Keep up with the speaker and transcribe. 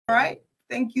right.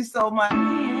 Thank you so much.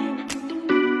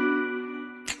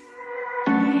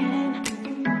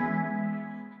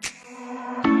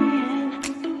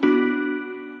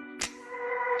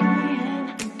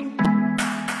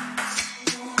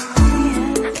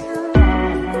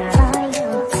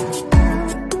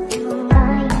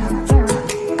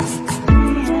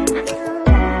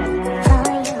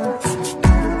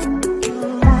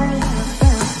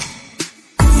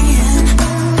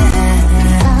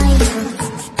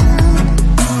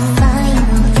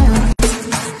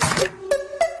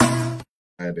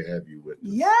 To have you with us.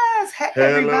 Yes. Hey,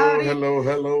 everybody.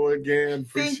 Hello again.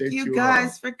 Thank you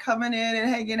guys for coming in and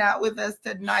hanging out with us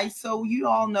tonight. So you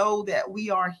all know that we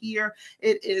are here.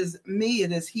 It is me,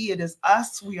 it is he, it is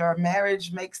us. We are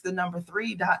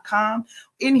marriagemakesthenumber3.com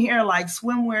in here like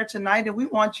swimwear tonight. And we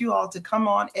want you all to come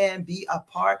on and be a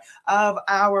part of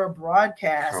our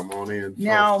broadcast. Come on in.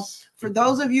 Now, folks. For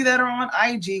those of you that are on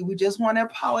IG, we just want to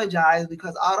apologize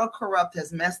because autocorrupt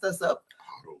has messed us up.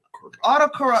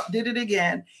 Autocorrupt did it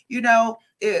again. You know,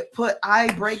 it put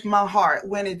 "I break my heart"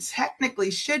 when it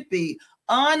technically should be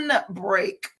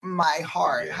 "Unbreak My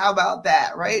Heart." Yeah. How about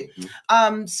that, right?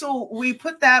 Mm-hmm. So we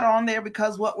put that on there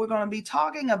because what we're going to be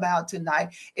talking about tonight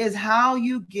is how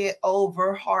you get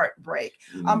over heartbreak.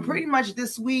 Mm-hmm. Pretty much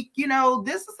this week, you know,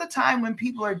 this is the time when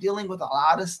people are dealing with a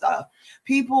lot of stuff.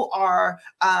 People are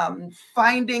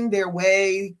finding their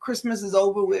way. Christmas is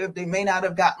over with. They may not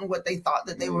have gotten what they thought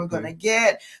that they were going to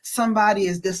get. Somebody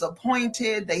is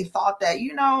disappointed. They thought that,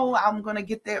 you know, I'm going to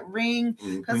get that ring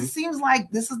because it seems like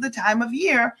this is the time of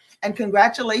year. And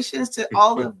congratulations to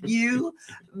all of you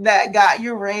that got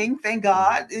your ring. Thank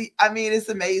God. I mean, it's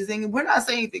amazing. We're not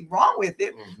saying anything wrong with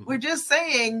it. We're just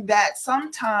saying that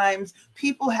sometimes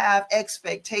people have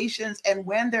expectations, and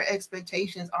when their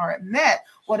expectations aren't met,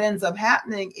 what ends up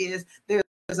happening is there's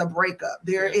a breakup.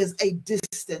 There is a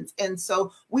distance. And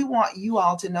so we want you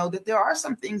all to know that there are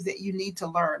some things that you need to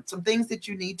learn, some things that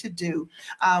you need to do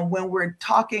when we're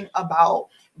talking about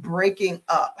breaking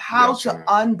up, how to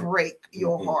unbreak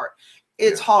your heart.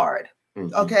 It's hard.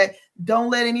 Okay. Don't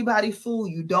let anybody fool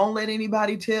you. Don't let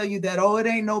anybody tell you that, oh, it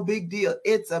ain't no big deal.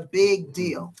 It's a big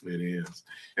deal. It is.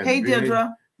 And hey,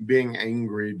 Deirdre. Being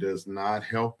angry does not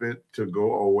help it to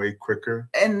go away quicker.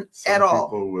 And some at all.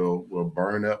 People will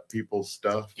burn up people's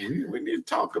stuff. We need to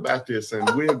talk about this, and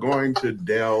we're going to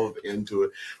delve into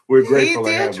it. We're grateful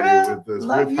to have you with us.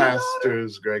 We're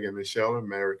pastors Greg and Michelle at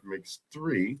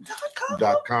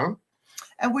marriagemakes3.com.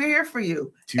 And we're here for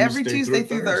you every Tuesday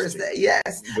through Thursday.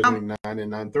 Yes. Between 9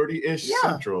 and 9:30-ish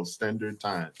Central Standard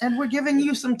Time. And we're giving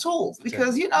you some tools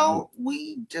because, you know,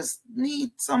 we just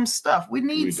need some stuff. We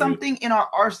need something in our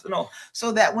arsenal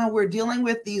so that when we're dealing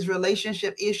with these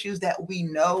relationship issues that we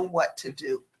know what to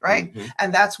do. Right.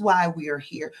 And that's why we are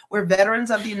here. We're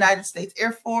veterans of the United States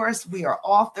Air Force. We are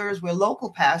authors. We're local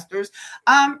pastors.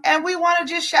 And we want to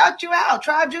just shout you out.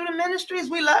 Tribe Judah Ministries.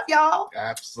 We love y'all.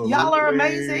 Absolutely. Y'all are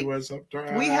amazing. What's up,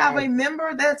 Tribe? We have a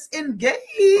member that's engaged.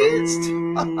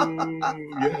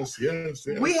 Yes.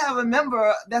 We have a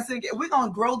member that's engaged. We're going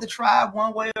to grow the tribe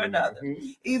one way or another.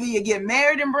 Either you get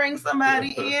married and bring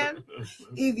somebody in.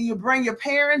 Either you bring your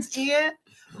parents in.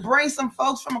 Bring some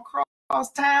folks from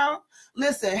across town.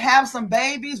 Listen, have some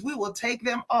babies. We will take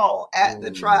them all at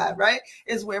the tribe, right?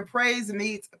 It's where praise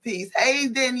meets peace. Hey,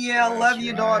 Danielle, love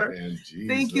you, daughter.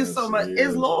 Thank you so much.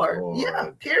 It's Lord.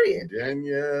 Yeah, period.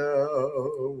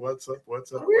 Danielle, what's up?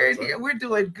 We're here. We're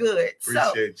doing good.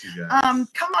 Appreciate you guys.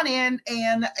 Come on in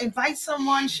and invite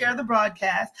someone, share the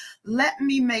broadcast. Let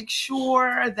me make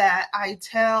sure that I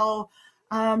tell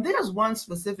there's one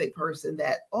specific person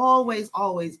that always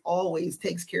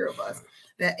takes care of us.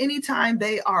 That anytime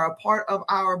they are a part of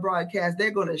our broadcast, they're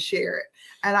going to share it.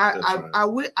 And I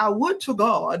would to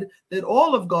God that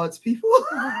all of God's people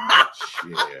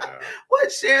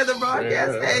would share the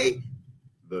broadcast. Hey,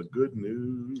 the good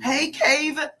news. Hey,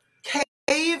 Cave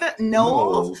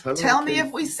Knowles. Tell me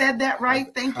if we said that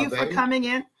right. Thank you for coming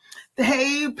in.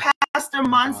 Hey, Pastor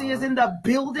Muncie is in the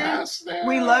building.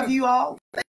 We love you all.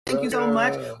 Thank you so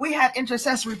much. We had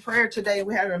intercessory prayer today.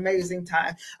 We had an amazing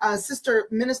time. Sister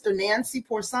Minister Nancy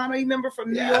Porsano, you remember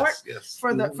from New York? Yes.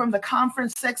 From the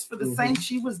conference Sex for the Saints.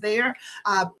 She was there.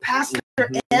 Pastor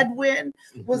Edwin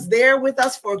was there with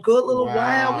us for a good little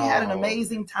while. We had an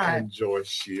amazing time. And Joyce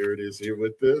Sheard is here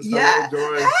with us. Yeah.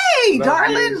 Hello, Joyce. Hey,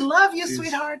 darling. Love you,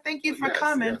 sweetheart. Thank you for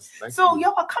coming. So,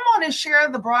 y'all, come on and share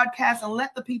the broadcast and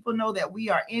let the people know that we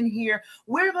are in here.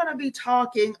 We're going to be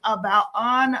talking about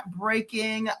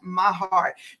unbreaking my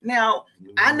heart. Now,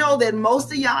 I know that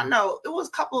most of y'all know it was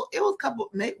a couple,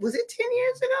 was it 10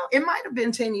 years ago? It might have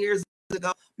been 10 years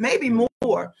ago, maybe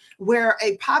more, where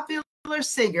a popular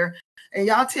singer And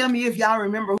y'all tell me if y'all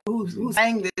remember who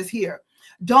sang this here.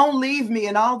 Don't leave me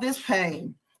in all this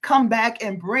pain. Come back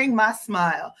and bring my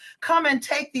smile. Come and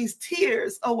take these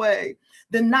tears away.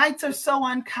 The nights are so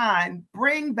unkind.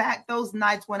 Bring back those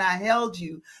nights when I held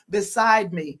you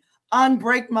beside me.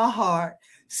 Unbreak my heart.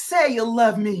 Say you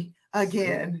love me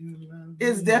again.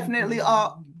 It's definitely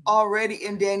already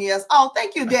in Danielle's. Oh,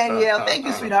 thank you, Danielle. Thank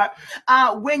you, sweetheart.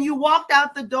 When you walked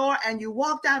out the door and you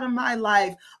walked out of my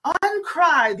life,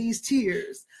 uncry these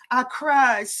tears. I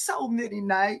cried so many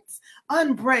nights.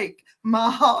 Unbreak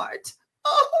my heart.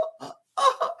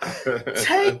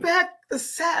 Take back the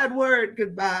sad word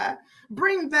goodbye.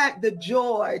 Bring back the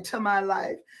joy to my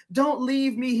life. Don't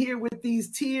leave me here with these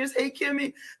tears. Hey,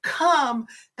 Kimmy, come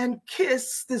and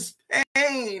kiss this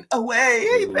pain away.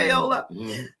 Hey, Paola.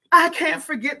 I can't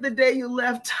forget the day you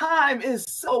left. Time is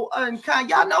so unkind.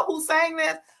 Y'all know who sang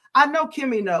this? I know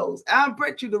Kimmy knows. I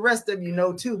bet you the rest of you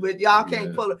know too, but y'all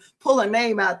can't pull a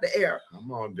name out the air.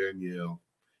 Come on, Danielle.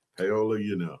 Paola,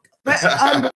 you know. But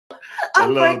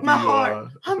unbreak my heart.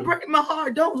 Unbreak my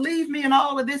heart. Don't leave me in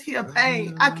all of this here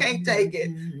pain. I can't take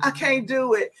it. I can't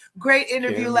do it. Great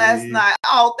interview last night.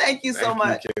 Oh, thank you so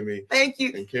much. Kimmy. Thank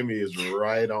you. And Kimmy is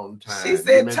right on time. She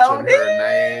said, Tony. Her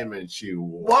name and she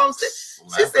wants it.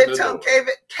 She said,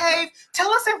 Cave.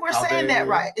 Tell us if we're saying that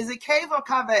right. Is it Cave or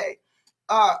Cave?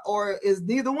 Or is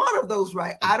neither one of those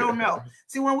right? I don't know.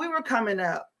 See, when we were coming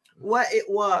up, what it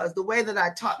was, the way that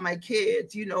I taught my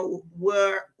kids, you know,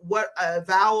 what a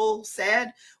vowel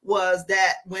said was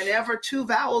that whenever two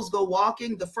vowels go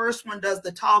walking, the first one does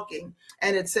the talking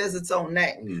and it says its own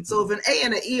name. So if an A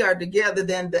and an E are together,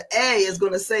 then the A is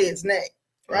going to say its name.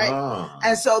 Right.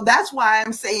 And so that's why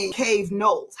I'm saying Cave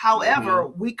knows. However,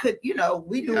 we could, you know,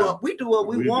 we do what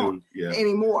we want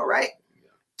anymore. Right.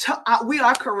 We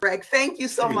are correct. Thank you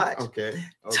so much. Okay.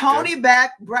 Tony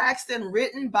Braxton,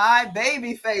 written by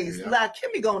Babyface. Yeah. Like,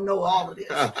 Kimmy gonna know all of this.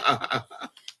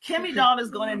 Kimmy Dawn is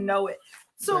gonna know it.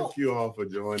 So thank you all for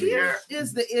joining. Here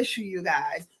is the issue, you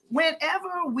guys.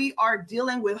 Whenever we are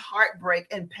dealing with heartbreak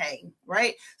and pain,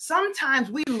 right?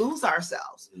 Sometimes we lose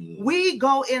ourselves. We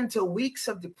go into weeks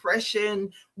of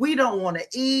depression. We don't want to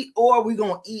eat, or we're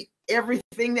gonna eat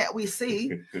everything that we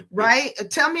see, right?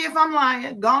 Tell me if I'm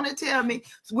lying. Go on and tell me.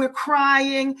 So we're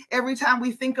crying every time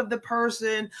we think of the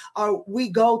person, or we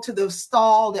go to the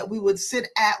stall that we would sit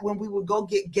at when we would go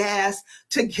get gas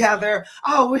together.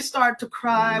 Oh, we start to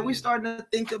cry. We're starting to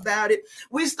think about it.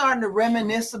 We're starting to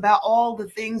reminisce about all the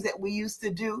things that we used to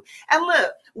do. And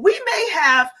look, we may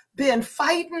have been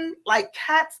fighting like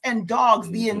cats and dogs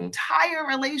the entire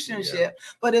relationship.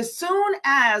 But as soon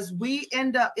as we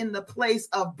end up in the place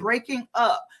of breaking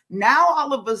up, now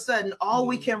all of a sudden, all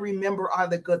we can remember are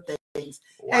the good things.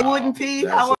 Wow. Hey, Wooden P,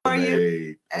 how are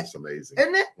you? That's amazing.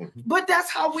 Isn't it? But that's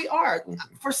how we are.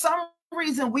 For some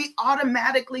reason, we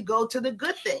automatically go to the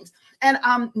good things. And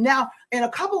now in a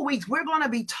couple of weeks, we're going to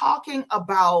be talking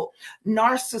about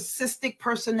narcissistic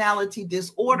personality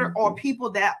disorder or people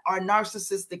that are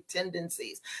narcissistic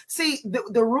tendencies. See,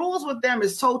 the rules with them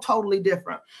is so totally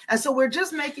different. And so we're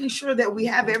just making sure that we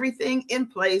have everything in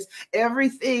place,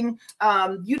 everything,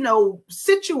 you know,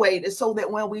 situated so that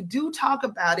when we do talk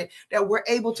about it, that we're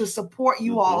able to support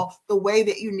you all the way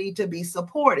that you need to be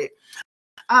supported.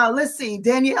 Let's see.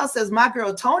 Danielle says, my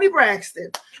girl, Tony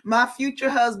Braxton, my future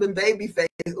husband, Babyface.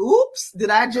 Oops, did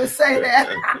I just say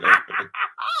that?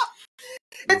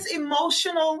 It's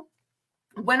emotional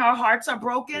when our hearts are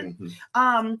broken.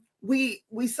 We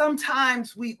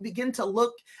sometimes we begin to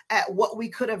look at what we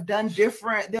could have done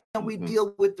different. Then we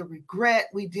deal with the regret,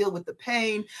 we deal with the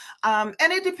pain. And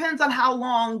it depends on how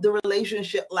long the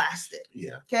relationship lasted.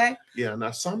 Yeah. Okay. Yeah. Now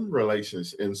in some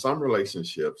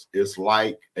relationships, it's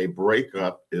like a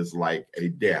breakup is like a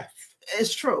death.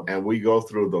 It's true. And we go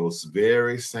through those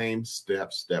very same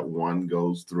steps that one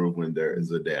goes through when there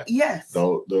is a death. Yes.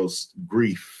 Those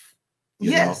grief.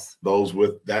 You know, those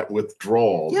with that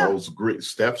withdrawal, those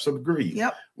steps of grief.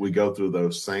 We go through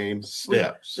those same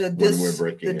steps when we're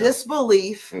breaking up. The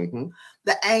disbelief,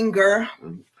 the anger,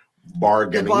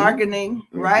 bargaining,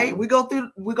 right? We go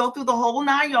through the whole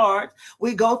 9 yards.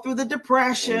 We go through the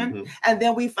depression, and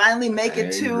then we finally make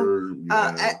it to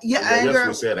anger. Yes,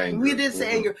 we said anger. We did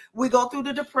say anger. We go through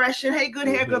the depression. Hey, good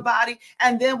hair, good body,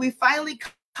 and then we finally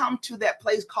come to that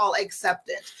place called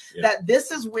acceptance, that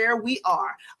this is where we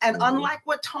are. And unlike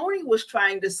what Tony was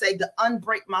trying to say, to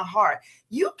unbreak my heart,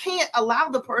 you can't allow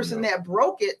the person that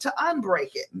broke it to unbreak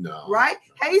it. No. Right?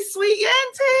 Hey, sweet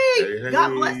auntie. Hey.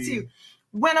 God bless you.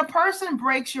 When a person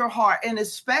breaks your heart, and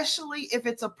especially if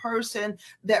it's a person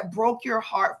that broke your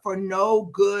heart for no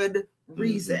good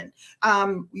reason.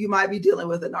 You might be dealing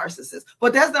with a narcissist,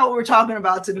 but that's not what we're talking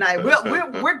about tonight.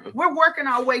 We're working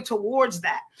our way towards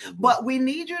that. But we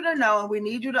need you to know, and we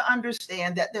need you to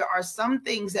understand that there are some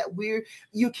things that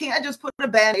you can't just put a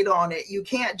Band-Aid on it. You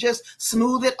can't just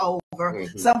smooth it over.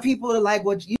 Some people are like,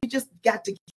 well, you just got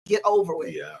to get over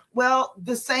it. Yeah. Well,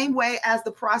 the same way as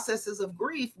the processes of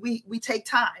grief, we take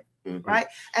time. Right.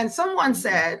 And someone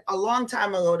said a long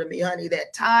time ago to me, honey,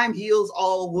 that time heals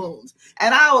all wounds.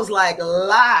 And I was like,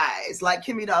 lies, like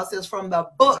Kimmy Doll says from the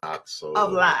book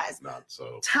of lies. Not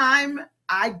so. Time,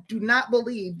 I do not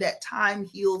believe that time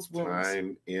heals wounds.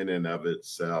 Time in and of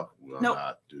itself will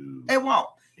not do it won't.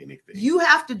 Anything. You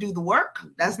have to do the work.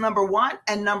 That's number one.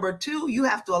 And number two, you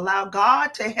have to allow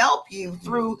God to help you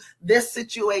through this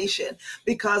situation,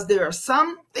 because there are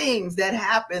some things that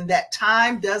happen that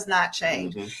time does not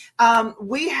change.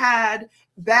 We had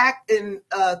back in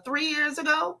 3 years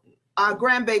ago, our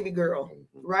grandbaby girl,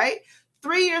 right?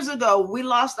 3 years ago, we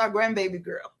lost our grandbaby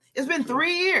girl. It's been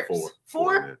 3 years.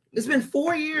 Four? It's been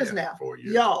 4 years now. 4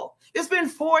 years. Y'all, it's been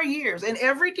 4 years. And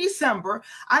every December,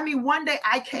 I mean, one day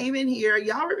I came in here.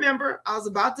 Y'all remember, I was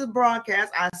about to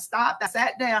broadcast. I stopped, I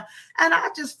sat down, and I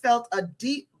just felt a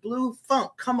deep blue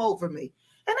funk come over me.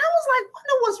 And I was like,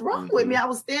 wonder what's wrong with me. I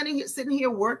was sitting here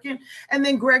working. And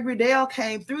then Gregory Dale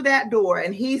came through that door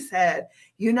and he said,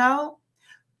 you know,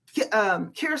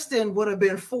 Kirsten would have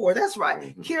been 4. That's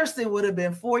right. Kirsten would have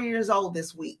been 4 years old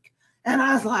this week. And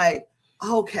I was like,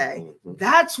 okay,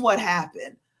 that's what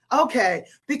happened. Okay,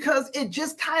 because it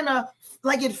just kind of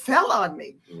like it fell on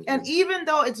me. And even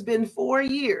though it's been 4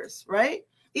 years, right?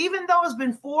 Even though it's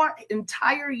been 4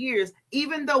 entire years,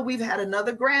 even though we've had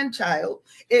another grandchild,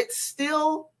 it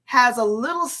still has a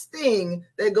little sting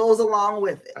that goes along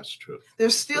with it. That's true.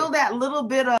 There's still that little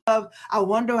bit of, I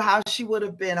wonder how she would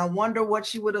have been. I wonder what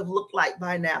she would have looked like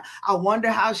by now. I wonder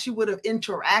how she would have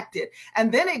interacted.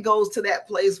 And then it goes to that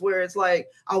place where it's like,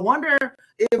 I wonder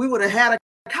if we would have had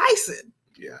a Kyson.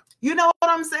 Yeah. You know what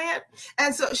I'm saying?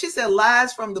 And so she said,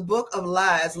 lies from the book of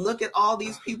lies. Look at all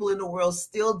these people in the world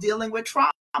still dealing with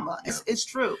trauma. It's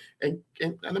true. And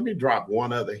let me drop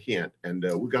one other hint, and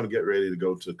we're going to get ready to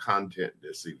go to content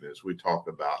this evening as we talk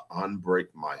about Unbreak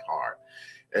My Heart.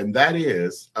 And that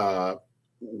is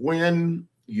when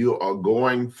you are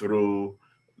going through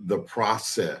the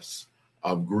process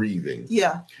of grieving.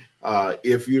 Yeah.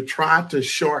 If you try to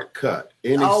shortcut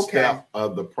any step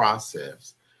of the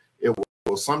process, it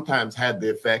will sometimes have the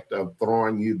effect of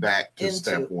throwing you back to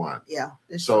step one. Yeah.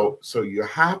 So you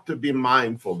have to be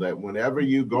mindful that whenever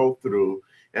you go through,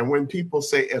 and when people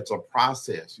say it's a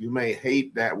process, you may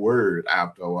hate that word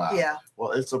after a while. Yeah.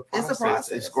 Well, it's a process.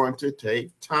 It's going to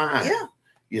take time. Yeah.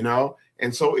 You know,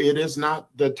 and so it is not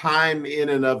the time in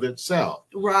and of itself.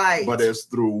 Right. But it's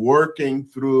through working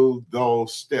through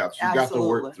those steps. You got to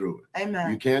work through it.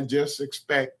 Amen. You can't just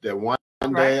expect that one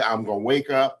day I'm going to wake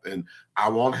up and I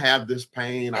won't have this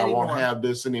pain. I won't have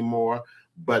this anymore.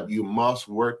 But you must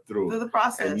work through the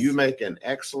process. And you make an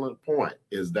excellent point,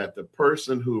 is that the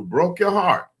person who broke your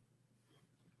heart,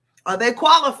 are they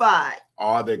qualified?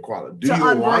 Are they qualified? Do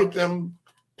you want them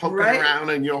poking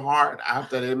around in your heart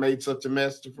after they made such a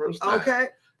mess the first time? Okay.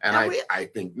 And I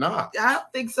think not. I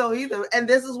don't think so either. And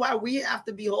this is why we have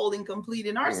to be holding complete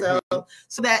in ourselves,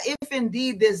 so that if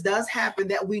indeed this does happen,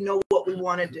 that we know what we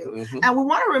want to do. And we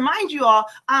want to remind you all,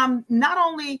 not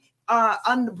only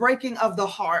unbreaking of the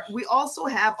heart, we also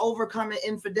have overcoming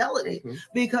infidelity,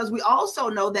 because we also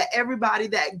know that everybody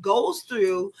that goes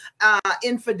through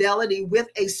infidelity with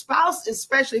a spouse,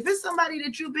 especially if it's somebody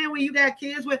that you've been with, you got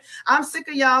kids with, I'm sick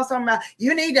of y'all talking about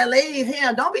you need to leave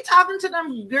him. Don't be talking to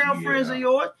them girlfriends of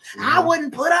yours. I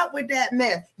wouldn't put up with that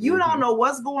mess. You don't know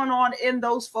what's going on in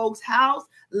those folks' house.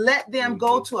 Let them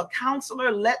go to a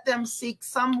counselor. Let them seek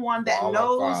someone that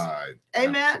knows.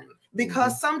 Amen. Absolutely.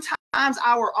 Because sometimes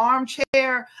our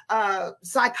armchair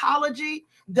psychology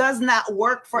does not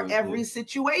work for every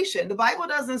situation. The Bible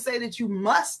doesn't say that you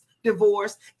must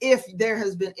divorce if there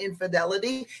has been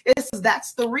infidelity. It says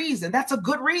that's the reason. That's a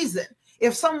good reason.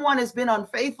 If someone has been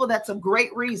unfaithful, that's a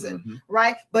great reason,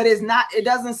 right? But it's not. It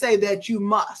doesn't say that you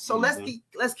must. So let's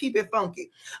keep it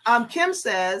funky. Kim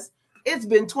says, it's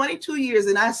been 22 years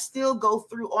and I still go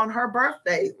through on her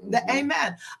birthday.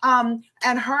 Amen.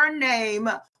 And her name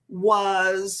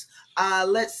was,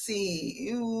 let's see,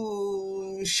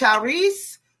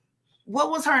 Sharice.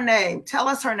 What was her name? Tell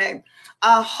us her name.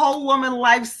 Whole Woman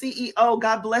Life CEO.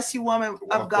 God bless you, woman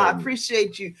of God.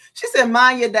 Appreciate you. She said,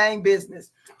 mind your dang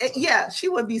business. Yeah, she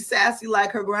would be sassy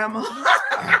like her grandma.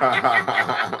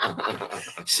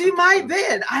 She might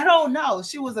been. I don't know.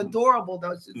 She was adorable,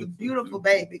 though. She's a beautiful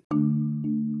baby.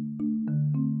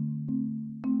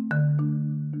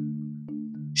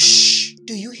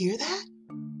 Do you hear that?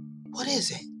 What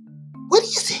is it? What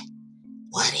is it?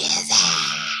 What is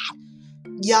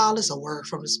it? Y'all, it's a word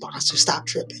from the sponsor. Stop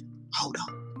tripping. Hold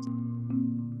on.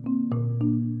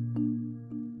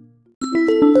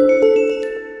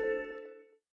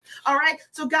 All right.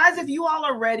 So guys, if you all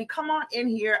are ready, come on in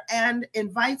here and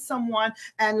invite someone,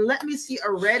 and let me see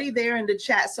already there in the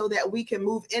chat so that we can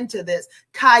move into this.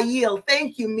 Kyle,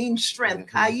 thank you. Mean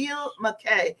strength. Kyle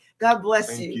McKay. God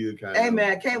bless you. Thank you, Kyle.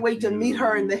 Amen. Can't wait to meet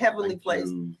her in the heavenly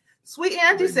place. Sweet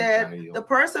Auntie said, the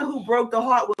person who broke the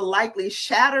heart will likely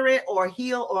shatter it or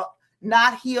heal or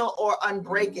not heal or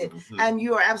unbreak it. And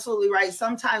you are absolutely right.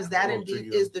 Sometimes that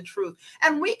indeed is the truth.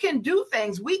 And we can do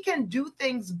things. We can do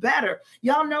things better.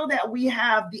 Y'all know that we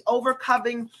have the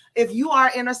overcoming. If you are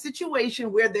in a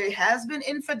situation where there has been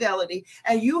infidelity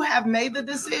and you have made the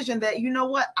decision that, you know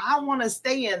what, I want to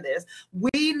stay in this,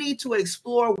 we need to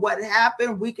explore what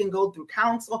happened. We can go through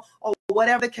counsel or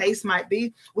whatever the case might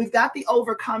be. We've got the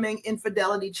overcoming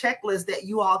infidelity checklist that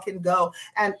you all can go,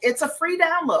 and it's a free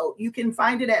download. You can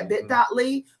find it at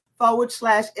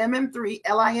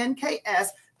bit.ly/mm3links.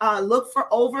 Look for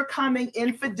overcoming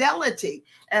infidelity,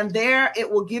 and there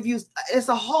it will give you, it's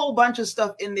a whole bunch of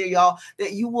stuff in there, y'all,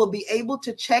 that you will be able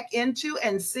to check into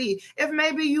and see if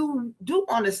maybe you do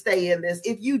want to stay in this,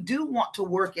 if you do want to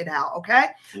work it out. Okay.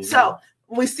 So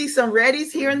we see some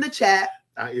readies here in the chat.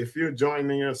 If you're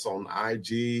joining us on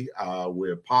IG,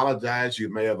 we apologize.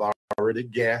 You may have already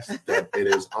guessed that it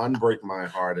is Unbreak My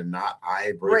Heart and not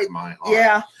I Break My Heart.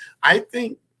 Yeah. I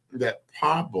think that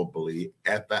probably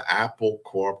at the Apple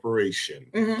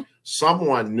Corporation,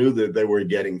 someone knew that they were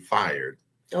getting fired.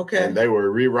 Okay. And they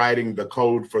were rewriting the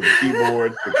code for the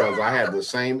keyboard because I had the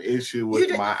same issue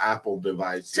with my Apple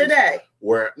devices. Today?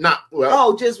 Where not, well.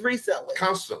 Oh, just recently.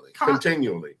 Constantly,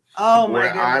 continually. Oh, my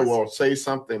where goodness. I will say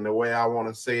something the way I want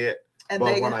to say it,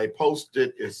 but when I post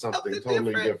it, it's something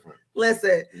totally different.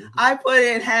 Listen, I put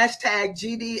in hashtag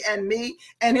GD and me,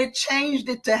 and it changed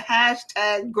it to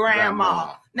hashtag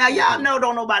grandma. Now, y'all know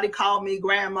don't nobody call me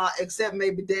grandma except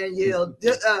maybe Danielle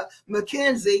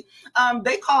McKenzie.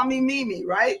 They call me Mimi,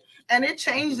 right? And it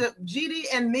changed the GD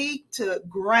and me to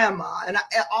grandma, and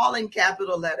all in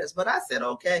capital letters. But I said,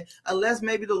 okay, unless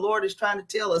maybe the Lord is trying to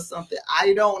tell us something.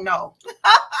 I don't know.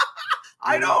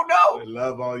 I don't know. I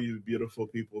love all you beautiful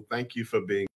people. Thank you for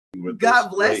being with us. God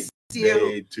bless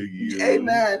you. To you.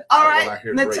 Amen. All right,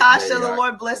 Natasha, the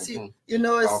Lord bless you. You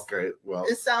know, it's okay. Well,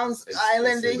 it sounds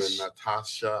islandish. It's either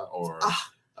Natasha or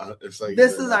it's like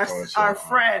this is our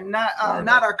friend, not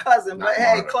our cousin, but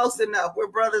hey, close enough. We're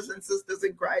brothers and sisters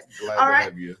in Christ. All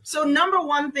right. So number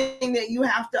one thing that you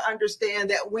have to understand,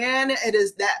 that when it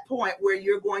is that point where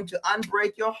you're going to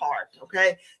unbreak your heart,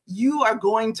 okay, you are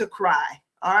going to cry.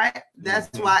 All right.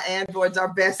 That's why androids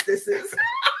are bestesses.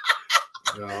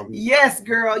 Yes,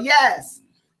 girl. Yes.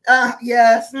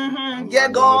 Yes. Yeah,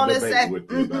 go on and say,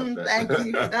 thank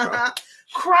you.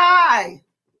 Cry.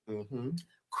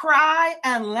 Cry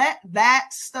and let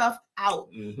that stuff out.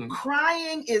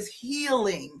 Crying is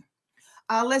healing.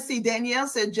 Let's see. Danielle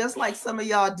said, just like some of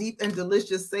y'all deep and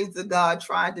delicious saints of God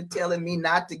trying to telling me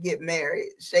not to get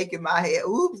married, shaking my head.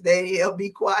 Oops, Danielle, be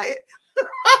quiet.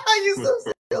 You're so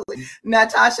silly.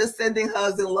 Natasha sending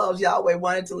hugs and loves. Yahweh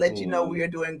wanted to let you know we are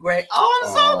doing great. Oh,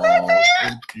 I'm so glad.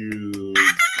 Thank you.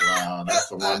 Wow, that's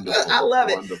wonderful. I love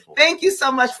it. Thank you so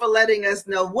much for letting us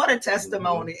know. What a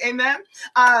testimony. Amen.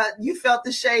 You felt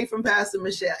the shade from Pastor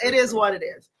Michelle. It is what it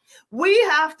is. We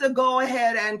have to go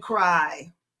ahead and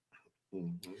cry.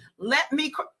 Let me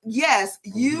cry. Yes,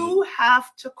 you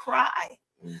have to cry.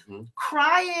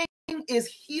 Crying is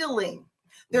healing.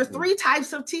 There are three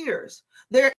types of tears.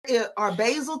 There are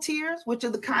basal tears, which are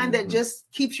the kind that just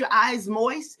keeps your eyes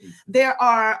moist. There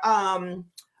are, I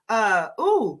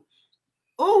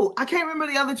can't remember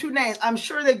the other two names. I'm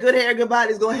sure that Good Hair, Good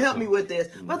Body is going to help me with this.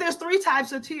 But there's three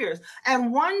types of tears.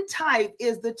 And one type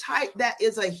is the type that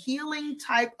is a healing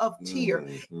type of tear.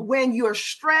 When you're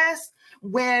stressed,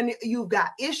 when you've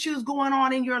got issues going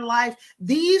on in your life,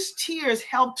 these tears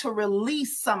help to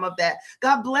release some of that.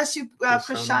 God bless you,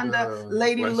 Krishanda,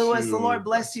 Lady Lewis. The Lord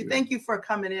bless you. Thank you for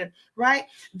coming in, right?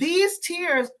 These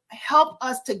tears help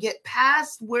us to get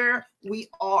past where we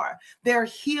are. They're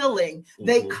healing.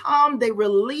 They calm, they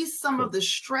release some of the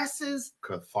stresses.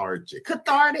 Cathartic.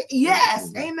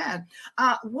 Yes. Amen.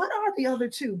 What are the other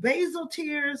two? Basal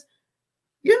tears.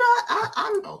 You know,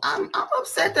 I'm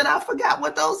upset that I forgot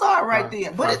what those are right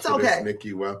then, but it's okay.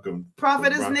 Nikki, welcome.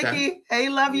 Prophetess Nikki, hey,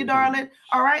 love you, darling.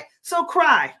 All right, so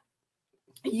cry.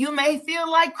 You may feel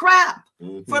like crap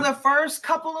for the first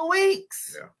couple of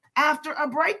weeks. after a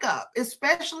breakup,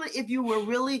 especially if you were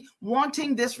really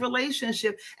wanting this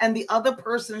relationship and the other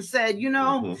person said, you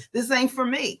know, this ain't for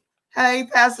me. Hey,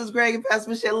 Pastors Greg and Pastor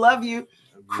Michelle, love you.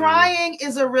 Crying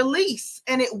is a release,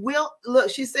 and it will, look,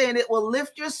 she's saying it will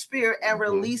lift your spirit and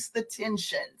release the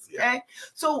tensions. Okay.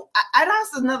 So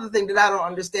that's another thing that I don't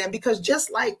understand, because just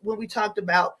like when we talked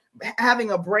about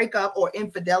having a breakup or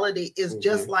infidelity is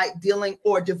just like dealing,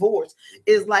 or divorce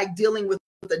is like dealing with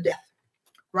the death,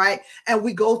 right? And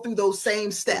we go through those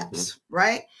same steps,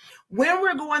 right? When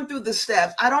we're going through the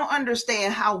steps, I don't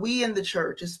understand how we in the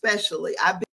church, especially,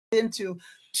 I've been to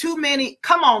too many,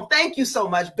 come on, thank you so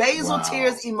much. Basal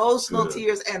tears, emotional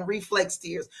tears, and reflex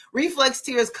tears. Reflex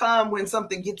tears come when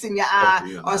something gets in your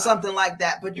eye or something like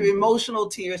that. But your emotional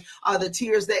tears are the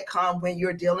tears that come when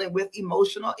you're dealing with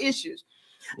emotional issues.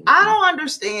 I don't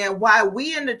understand why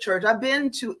we in the church, I've been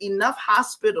to enough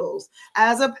hospitals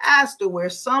as a pastor where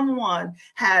someone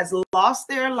has lost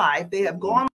their life. They have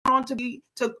gone on to be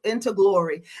into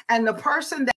glory. And the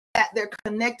person that they're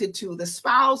connected to, the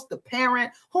spouse, the parent,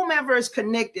 whomever is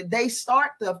connected, they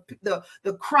start the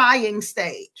crying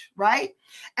stage, right?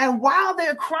 And while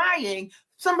they're crying,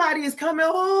 somebody is coming,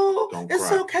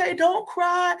 it's okay, don't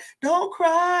cry, don't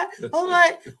cry. I'm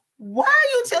like, why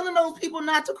are you telling those people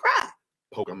not to cry?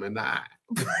 Poke them in the eye.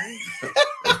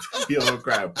 You don't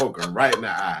cry, poke them right in the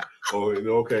eye. Oh,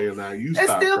 okay, now you stop.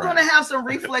 It's still going to have some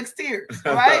reflex tears,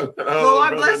 right?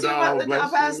 Lord bless you,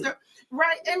 Pastor.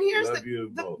 Right, and here's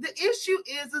the issue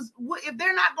is if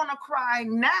they're not going to cry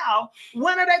now,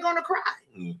 when are they going to cry?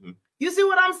 You see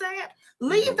what I'm saying?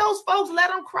 Leave those folks, let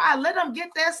them cry, let them get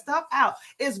that stuff out.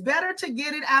 It's better to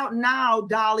get it out now,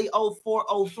 Dolly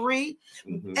 0403,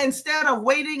 instead of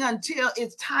waiting until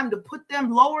it's time to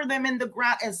lower them in the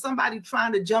ground and somebody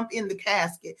trying to jump in the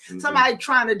casket, somebody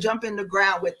trying to jump in the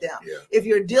ground with them. If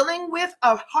you're dealing with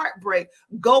a heartbreak,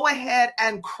 go ahead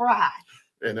and cry.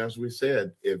 And as we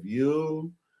said, if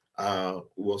you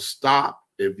will stop,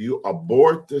 if you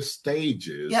abort the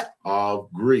stages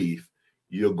of grief,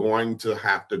 you're going to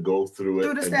have to go through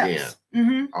it again.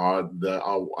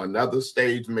 Another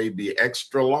stage may be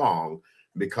extra long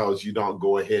because you don't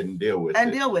go ahead and deal with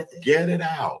it. Get it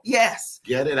out. Yes.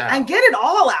 Get it out. And get it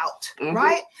all out,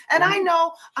 right? And I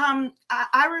know,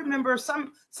 I remember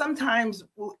sometimes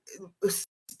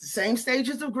same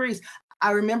stages of grief.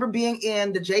 I remember being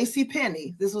in the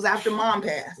JCPenney. This was after Mom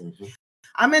passed.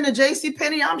 I'm in the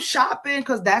JCPenney. I'm shopping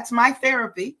because that's my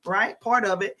therapy, right? Part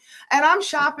of it. And I'm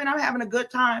shopping. I'm having a good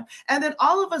time. And then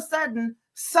all of a sudden,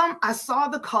 I saw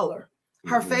the color,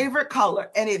 her favorite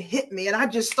color, and it hit me. And I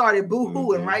just started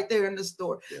boo-hooing right there in the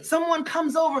store. Someone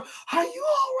comes over. Are you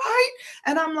all right?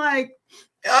 And I'm like,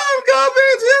 I'm gonna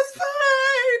be just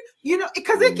fine. You know,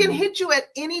 because it can hit you at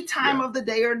any time of the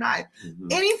day or night.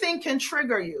 Anything can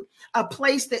trigger you. A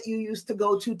place that you used to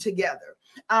go to together.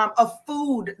 A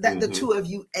food that the two of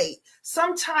you ate.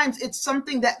 Sometimes it's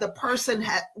something that the person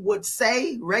would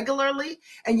say regularly,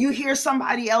 and you hear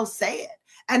somebody else say it.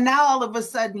 And now all of a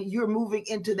sudden you're moving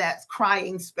into that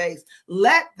crying space.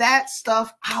 Let that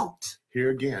stuff out.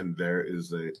 Here again, there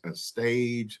is a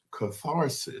stage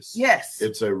catharsis. Yes.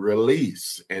 It's a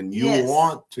release, and you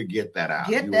want to get that out.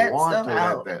 Get you that want stuff to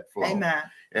out. let that flow. Amen.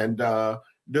 And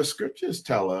the scriptures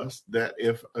tell us that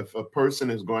if a person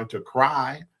is going to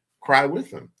cry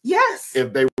with them. Yes.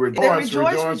 If they rejoice.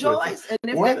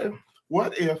 And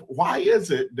why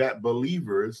is it that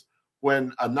believers,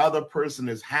 when another person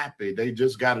is happy, they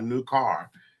just got a new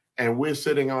car, and we're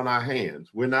sitting on our hands,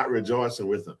 we're not rejoicing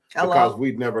with them because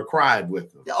we've never cried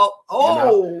with them. You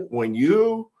know, when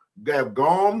you have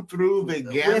gone through the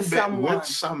gambit with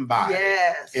somebody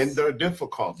in their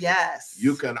difficulty,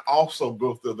 you can also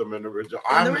go through them in the rejoicing.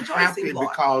 I'm happy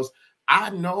because I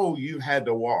know you had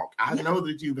to walk. I know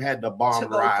that you've had the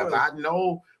bomb ride. I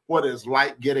know what it's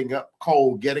like getting up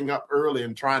cold, getting up early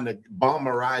and trying to bomb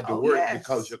a ride to work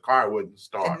because your car wouldn't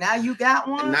start. And now you got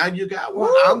one.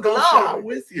 Ooh, I'm going to shout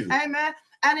with you. Amen.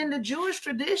 And in the Jewish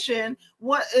tradition,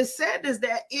 what is said is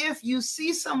that if you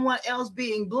see someone else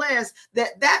being blessed,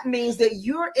 that means that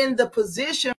you're in the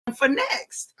position for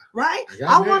next. Right?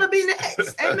 I want to be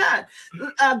next. Amen.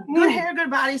 Good Hair,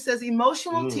 Good Body says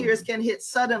emotional tears can hit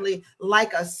suddenly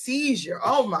like a seizure.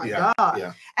 Oh my God.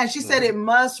 Yeah. And she said it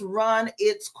must run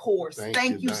its course.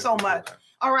 Thank you so much.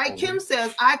 All right. Kim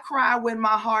says, I cry when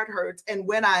my heart hurts and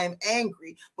when I am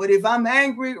angry. But if I'm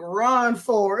angry, run,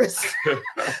 Forrest,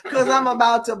 because I'm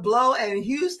about to blow. And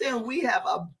Houston, we have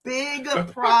a big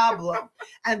problem.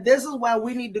 And this is why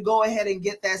we need to go ahead and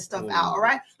get that stuff out. All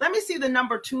right. Let me see the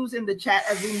number 2s in the chat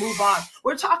as we move on.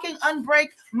 We're talking Unbreak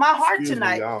my heart Excuse me,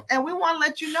 tonight. y'all. And we want to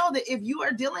let you know that if you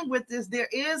are dealing with this, there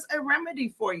is a remedy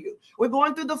for you. We're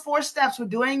going through the 4 steps. We're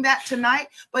doing that tonight.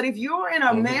 But if you're in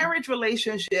a marriage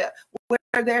relationship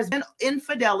where there's been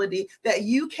infidelity, that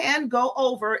you can go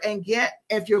over and get,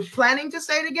 if you're planning to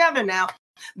stay together now,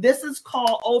 this is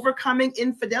called Overcoming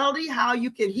Infidelity, how you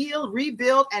can heal,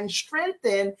 rebuild, and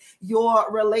strengthen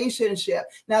your relationship.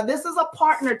 Now, this is a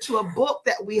partner to a book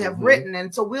that we have written.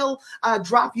 And so we'll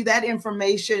drop you that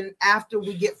information after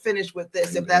we get finished with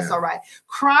this, if that's all right.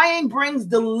 Crying brings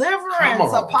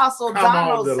deliverance, Apostle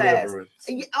Donald says.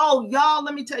 Oh, y'all,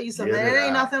 let me tell you something. There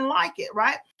ain't nothing like it,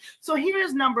 right? So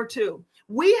here's number 2.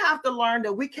 We have to learn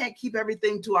that we can't keep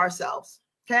everything to ourselves.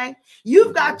 Okay.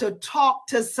 You've got to talk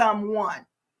to someone.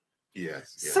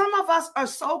 Yes. Some of us are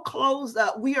so closed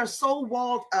up. We are so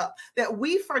walled up that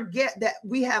we forget that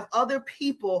we have other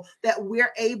people that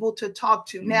we're able to talk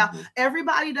to. Now,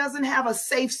 everybody doesn't have a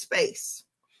safe space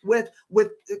with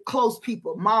close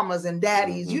people, mamas and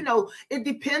daddies. You know, it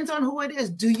depends on who it is.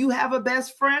 Do you have a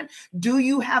best friend? Do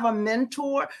you have a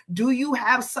mentor? Do you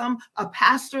have a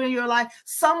pastor in your life?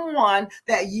 Someone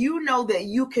that you know that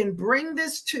you can bring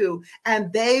this to,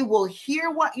 and they will hear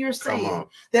what you're saying,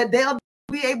 that they'll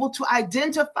be able to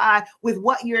identify with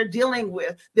what you're dealing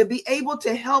with. They'll be able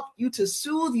to help you to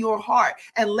soothe your heart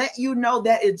and let you know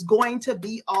that it's going to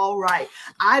be all right.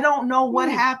 I don't know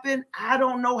what happened. I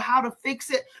don't know how to fix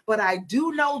it, but I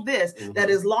do know this, that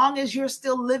as long as you're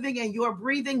still living and you're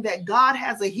breathing, that God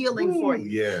has a healing for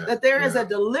you, that there is a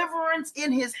deliverance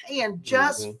in his hand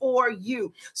just for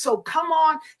you. So come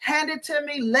on, hand it to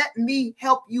me. Let me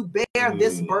help you bear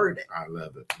this burden. I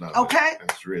love it. Okay.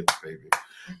 That's rich, baby.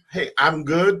 Hey, I'm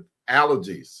good.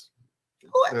 Allergies.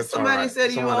 Somebody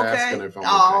said, "You okay?"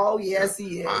 Oh, okay. Yes,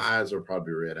 he is. My eyes are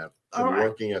probably red. I've been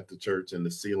working at the church in the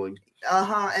ceiling.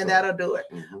 And that'll do it.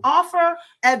 Offer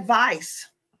advice.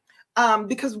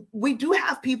 Because we do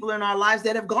have people in our lives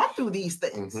that have gone through these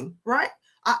things, right?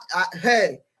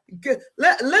 Hey,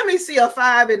 let me see a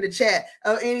 5 in the chat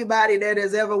of anybody that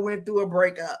has ever went through a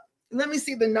breakup. Let me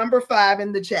see the number 5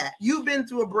 in the chat. You've been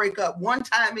through a breakup one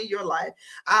time in your life.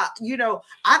 You know,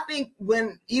 I think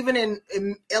when even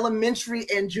in elementary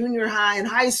and junior high and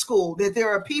high school, that there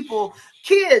are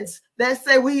kids that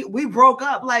say we broke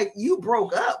up. Like, you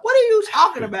broke up? What are you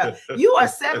talking about? You are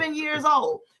 7 years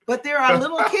old, but there are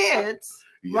little kids,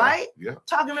 right?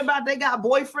 Talking about they got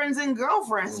boyfriends and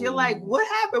girlfriends. You're like, what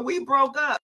happened? We broke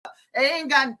up. They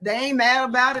ain't mad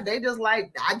about it. They just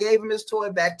like, I gave him his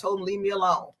toy back, told him leave me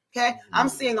alone. Okay, I'm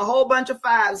seeing a whole bunch of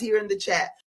 5s here in the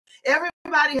chat.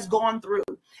 Everybody has gone through,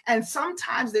 and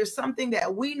sometimes there's something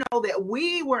that we know that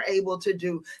we were able to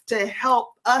do to help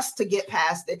us to get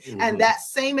past it, and that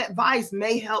same advice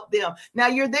may help them. Now,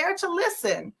 you're there to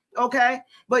listen, okay?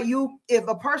 But if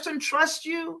a person trusts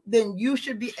you, then you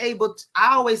should be able to.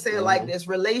 I always say it like this: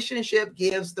 relationship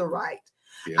gives the right.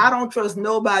 I don't trust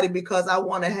nobody because I don't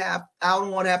want to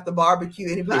have to barbecue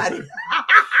anybody.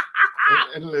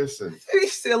 And listen,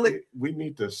 silly. We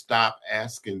need to stop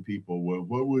asking people, well,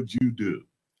 what would you do?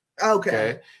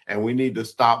 Okay. And we need to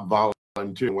stop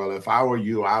volunteering. Well, if I were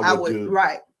you, I would do.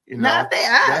 Right. You know, not they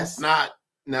ask. That's not.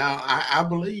 Now, I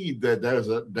believe that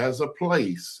there's a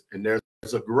place and there's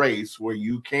a grace where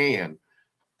you can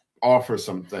offer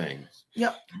some things.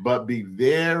 Yep. But be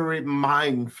very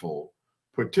mindful,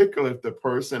 particularly if the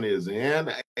person is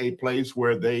in a place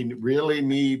where they really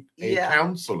need a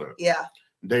counselor. Yeah.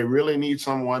 They really need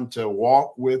someone to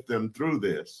walk with them through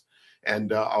this,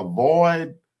 and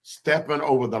avoid stepping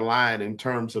over the line in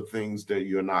terms of things that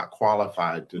you're not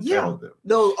qualified to tell them.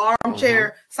 Those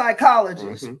armchair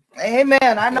psychologists. Amen.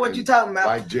 I know what you're talking about.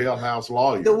 Like jailhouse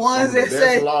lawyers. The ones that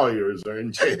say lawyers are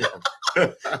in jail.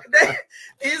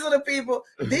 These are the people.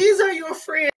 These are your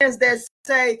friends that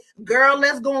say, girl,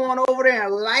 let's go on over there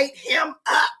and light him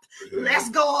up.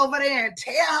 Let's go over there and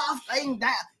tear her thing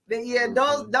down.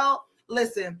 Those don't.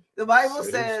 Listen, the Bible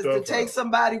says to take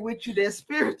somebody with you that's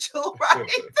spiritual, right?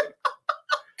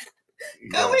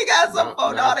 Because we got some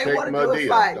folks, all they want to do is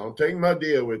fight. Don't take my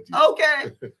deal with you.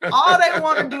 Okay. All they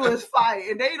want to do is fight.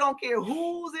 And they don't care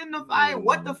who's in the fight,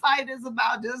 what the fight is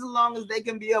about, just as long as they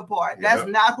can be a part. That's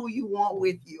not who you want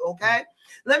with you, okay?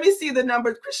 Let me see the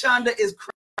numbers. Krishanda is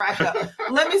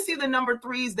Let me see the number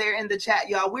 3s there in the chat,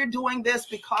 y'all. We're doing this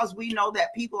because we know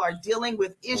that people are dealing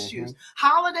with issues.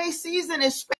 Holiday season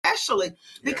especially,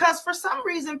 because for some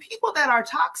reason, people that are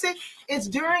toxic, it's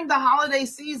during the holiday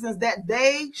seasons that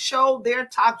they show their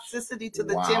toxicity to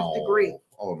the 10th degree.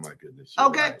 Oh my goodness. You're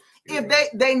Okay. Right.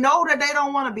 If they know that they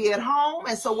don't want to be at home,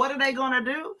 and so what are they going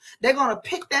to do? They're going to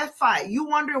pick that fight. You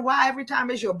wonder why every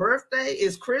time it's your birthday,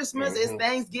 it's Christmas, it's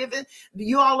Thanksgiving,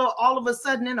 you all of a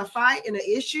sudden in a fight, in an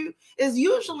issue. Is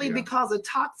usually because a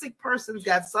toxic person's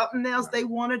got something else they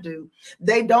want to do.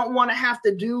 They don't want to have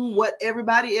to do what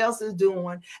everybody else is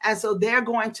doing, and so they're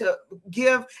going to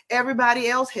give everybody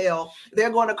else hell. They're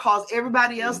going to cause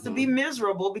everybody else to be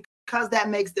miserable because that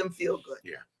makes them feel good.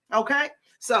 Yeah. Okay.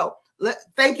 So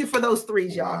thank you for those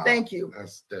threes, y'all. Wow. Thank you.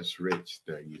 That's rich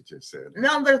that you just said.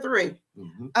 Number three.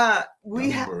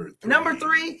 Number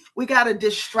three, we got to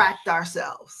distract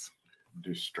ourselves.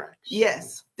 Distractions.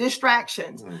 Yes,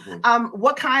 distractions.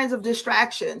 What kinds of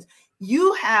distractions?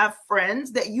 You have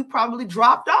friends that you probably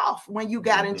dropped off when you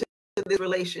got into this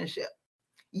relationship.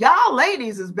 Y'all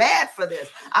ladies is bad for this.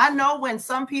 I know when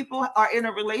some people are in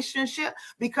a relationship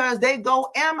because they go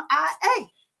MIA.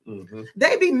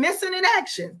 They be missing in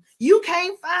action. You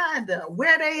can't find them.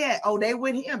 Where they at? Oh, they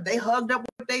with him. They hugged up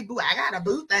with they boo. I got a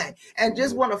boo thing, and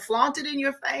just want to flaunt it in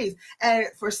your face. And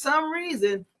for some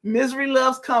reason, misery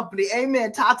loves company.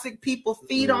 Amen. Toxic people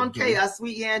feed on chaos.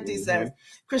 Sweet Auntie says.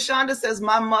 Krishanda says,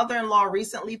 my mother-in-law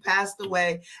recently passed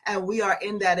away, and we are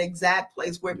in that exact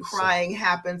place where crying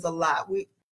happens a lot.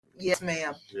 Yes,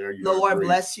 ma'am. Lord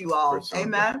bless you all.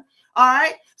 Amen. All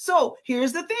right. So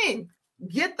here's the thing.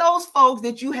 Get those folks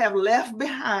that you have left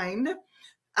behind.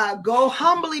 Go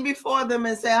humbly before them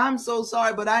and say, I'm so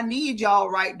sorry, but I need y'all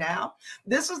right now.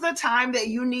 This is the time that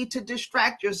you need to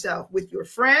distract yourself with your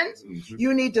friends.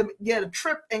 You need to get a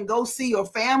trip and go see your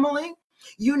family.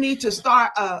 You need to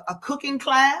start a cooking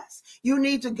class. You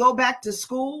need to go back to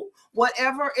school.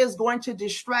 Whatever is going to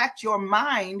distract your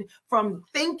mind from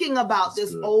thinking about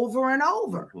this over and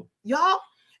over. Y'all.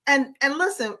 And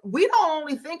listen, we don't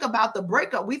only think about the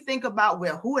breakup. We think about,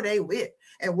 well, who are they with?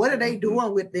 And what are they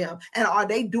doing with them? And are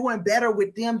they doing better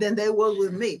with them than they were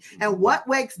with me? And what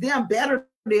makes them better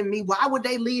than me? Why would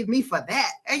they leave me for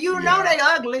that? And you know they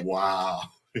ugly. Wow.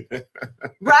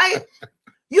 Right?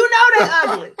 You know they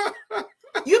ugly.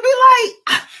 You be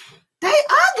like, they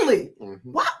ugly.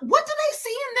 What do they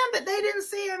see in them that they didn't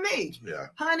see in me? Yeah.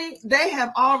 Honey, they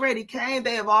have already came.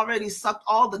 They have already sucked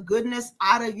all the goodness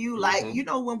out of you. Like, you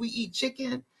know, when we eat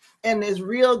chicken and it's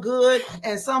real good,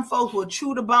 and some folks will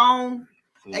chew the bone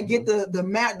and get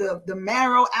the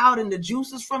marrow out and the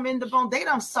juices from in the bone. They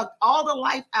done sucked all the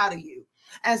life out of you.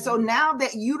 And so now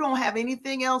that you don't have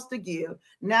anything else to give,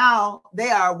 now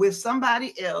they are with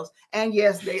somebody else. And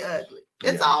yes, they ugly.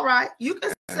 It's all right. You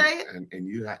can say it. And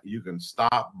you can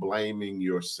stop blaming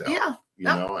yourself. Yeah. You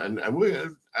know, and we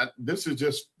this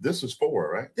is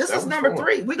 4, right? This is number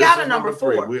 3. We got a number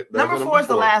 4. Number 4 is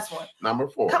the last one. Number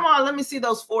 4. Come on, let me see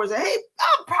those 4s. Hey,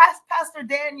 Pastor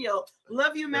Daniel.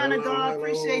 Love you, man of God.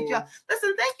 Appreciate y'all.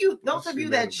 Listen, thank you. Those of you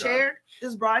that shared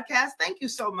this broadcast, thank you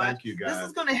so much. Thank you, guys. This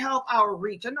is going to help our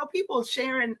reach. I know people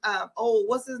sharing,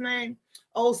 what's his name?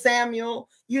 Old Samuel,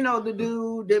 you know, the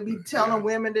dude that be telling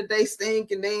women that they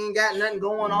stink and they ain't got nothing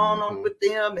going on with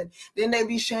them. And then they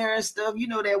be sharing stuff. You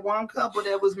know, that one couple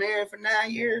that was married for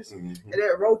 9 years and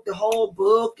that wrote the whole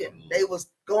book and they was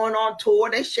going on tour.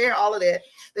 They share all of that.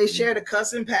 They share the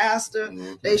cussing pastor.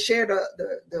 They share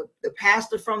the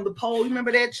pastor from the pole. You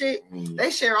remember that chick? They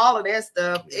share all of that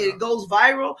stuff. It goes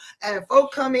viral and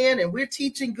folk come in and we're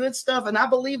teaching good stuff. And I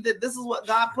believe that this is what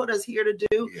God put us here to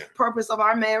do. Purpose of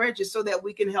our marriage is so that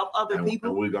we can help other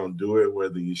people. And we're going to do it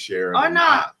whether you share it or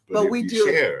not. But we do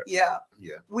share.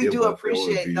 We do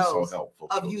appreciate those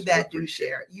of you that do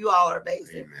share. You all are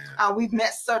amazing. We've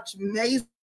met such amazing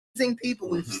people.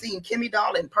 We've seen Kimmy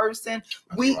Doll in person.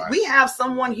 We have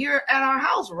someone here at our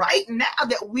house right now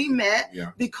that we met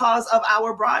because of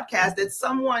our broadcast, that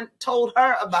someone told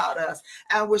her about us,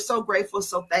 and we're so grateful,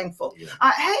 so thankful.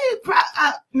 Hey,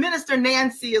 Minister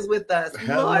Nancy is with us.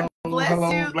 Hello,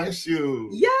 Lord bless you.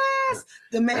 Yes,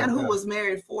 the man who was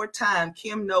married 4 times.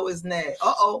 Kim know his name.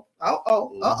 All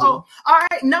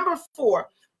right, number 4.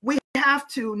 We have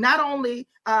to not only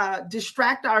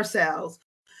distract ourselves,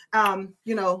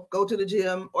 go to the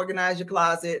gym, organize your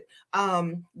closet,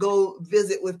 go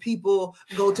visit with people,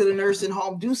 go to the nursing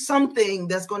home, do something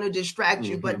that's going to distract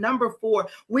you. But number 4,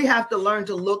 we have to learn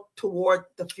to look toward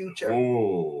the future.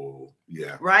 Oh,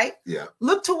 yeah. Right? Yeah.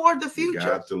 Look toward the future. You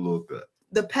got to look up.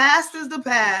 The past is the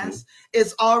past.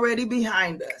 It's already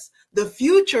behind us. The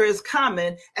future is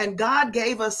coming, and God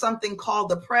gave us something called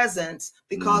the present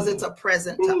because it's a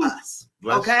present to us.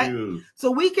 Bless you.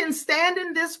 So we can stand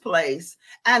in this place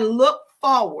and look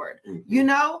forward. You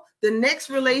know, the next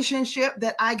relationship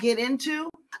that I get into,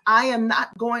 I'm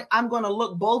going to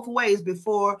look both ways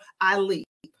before I leave.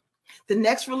 The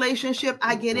next relationship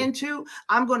I get into,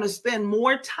 I'm going to spend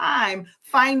more time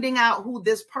finding out who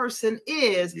this person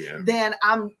is than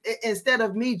instead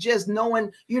of me just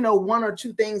knowing, one or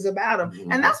two things about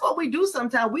them. And that's what we do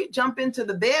sometimes. We jump into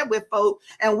the bed with folk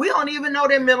and we don't even know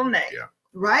their middle name.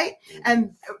 Right?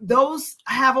 And those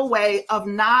have a way of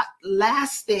not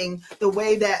lasting the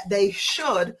way that they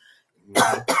should,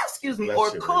 excuse me,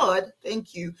 or could,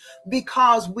 thank you,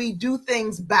 because we do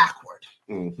things backward.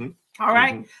 All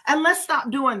right. And let's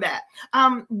stop doing that.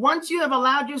 Once you have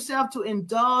allowed yourself to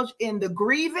indulge in the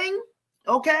grieving,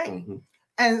 okay,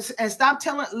 and stop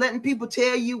letting people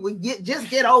tell you, just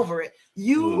get over it.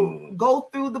 You go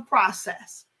through the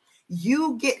process.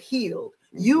 You get healed.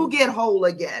 You get whole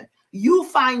again. You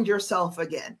find yourself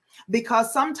again.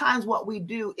 Because sometimes what we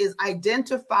do is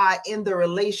identify in the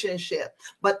relationship,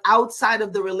 but outside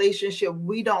of the relationship,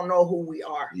 we don't know who we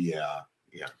are. Yeah.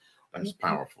 That's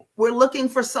powerful. We're looking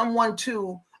for someone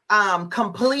to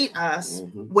complete us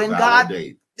when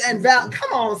validate. God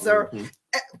come on, sir.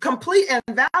 Complete and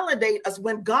validate us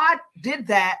when God did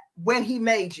that when he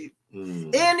made you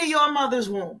into your mother's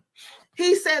womb.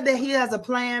 He said that he has a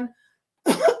plan,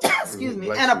 excuse me,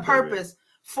 and a purpose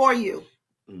for you.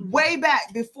 Way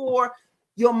back before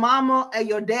your mama and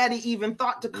your daddy even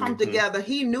thought to come together,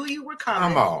 he knew you were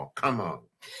coming. Come on.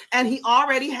 And he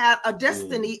already had a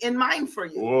destiny in mind for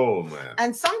you. Oh, man.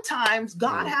 And sometimes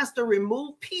God has to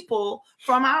remove people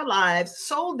from our lives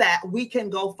so that we can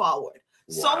go forward,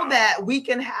 so that we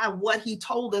can have what he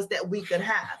told us that we could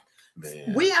have.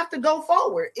 Man. We have to go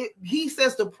forward. He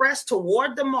says to press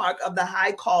toward the mark of the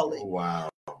high calling. Wow.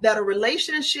 That a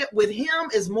relationship with him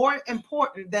is more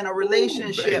important than a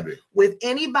relationship with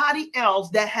anybody else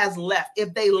that has left.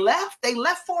 If they left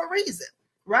for a reason,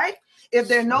 right? If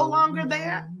they're no longer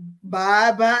there,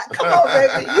 bye-bye. Come on,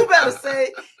 baby. You better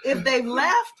say, if they've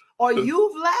left or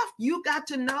you've left, you got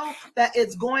to know that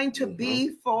it's going to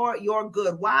be for your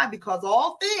good. Why? Because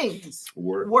all things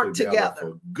work together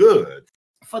for good.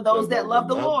 For those that love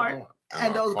the Lord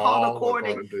and those called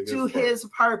according to his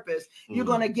purpose. You're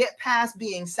going to get past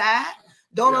being sad.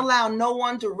 Don't allow no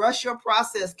one to rush your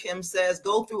process, Kim says.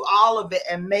 Go through all of it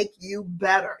and make you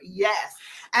better. Yes.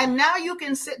 And now you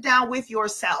can sit down with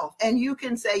yourself and you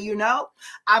can say,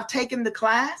 I've taken the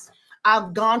class.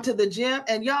 I've gone to the gym.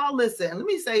 And y'all listen, let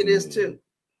me say this too.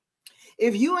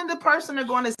 If you and the person are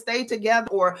going to stay together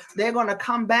or they're going to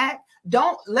come back,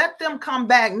 don't let them come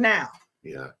back now.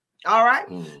 Yeah. All right.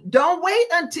 Don't wait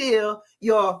until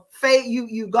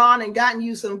you've gone and gotten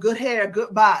you some good hair,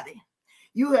 good body.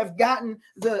 You have gotten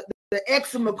the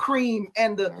eczema cream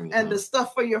and the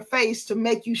stuff for your face to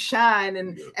make you shine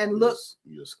and look.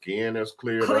 Your skin is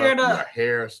cleared up. Your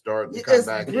hair is starting to come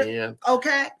back in.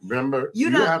 Okay. Remember, you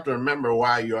have to remember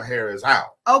why your hair is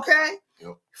out. Okay.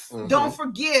 Don't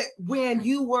forget when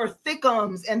you were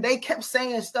thickums and they kept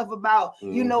saying stuff about,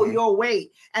 your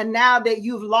weight. And now that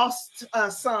you've lost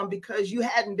some because you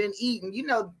hadn't been eating,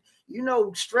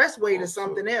 stress weight is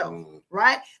something else,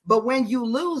 right? But when you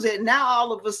lose it, now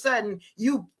all of a sudden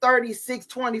you 36,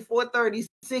 24,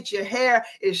 36, your hair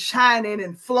is shining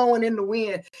and flowing in the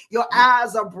wind. Your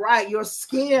eyes are bright. Your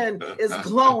skin is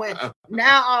glowing.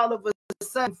 Now all of a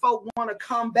sudden folk want to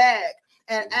come back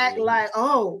and act like,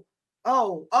 oh,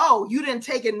 you didn't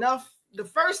take enough the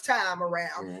first time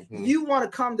around. You want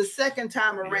to come the second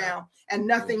time around and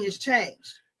nothing has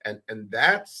changed. And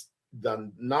that's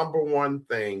the number one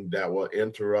thing that will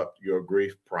interrupt your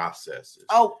grief processes.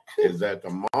 Is that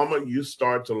the moment you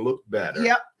start to look better,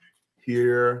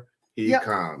 here he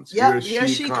comes. Here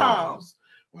she comes.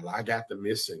 Well, I got to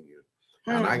missing you.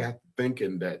 And I got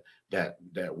thinking that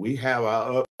we have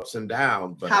our ups and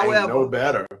downs, but ain't no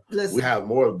better. Listen, we have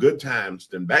more good times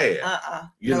than bad.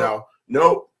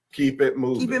 Nope. Keep it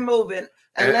moving. Keep it moving.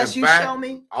 Unless you show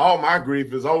me. All my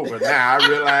grief is over now. I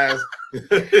realize,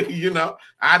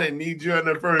 I didn't need you in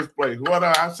the first place. What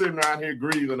am I sitting around here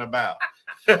grieving about?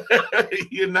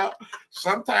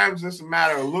 Sometimes it's a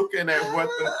matter of looking at what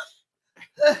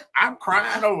I'm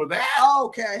crying over that.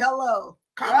 Okay, hello.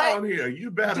 Come on here.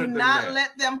 You better do not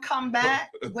let them come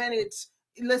back when it's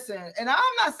listen. And I'm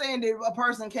not saying that a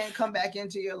person can't come back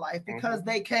into your life because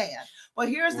they can. But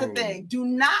here's the thing. Do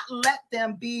not let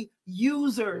them be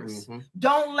users.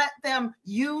 Don't let them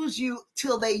use you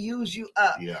till they use you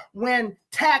up. When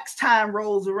tax time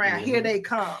rolls around, here they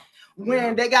come.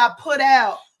 When they got put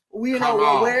out,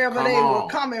 wherever they were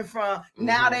coming from,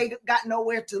 now they got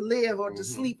nowhere to live or to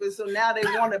sleep. And so now they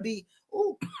want to be,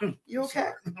 you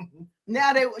okay?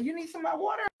 Now you need some of my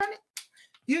water, honey?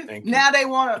 Now they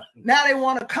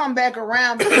want to come back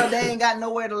around because they ain't got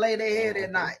nowhere to lay their head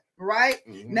at night, right?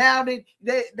 Now they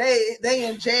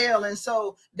in jail, and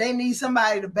so they need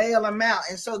somebody to bail them out,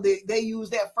 and so they use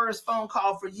that first phone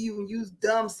call for you, and you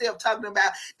dumb self talking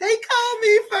about they call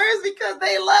me first because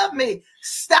they love me.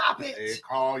 Stop it. They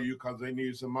call you because they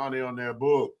need some money on their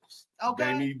books. Okay.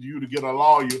 They need you to get a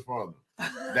lawyer for them.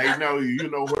 They know you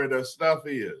know where their stuff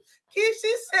is.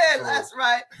 She said, that's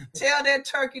right. Tell that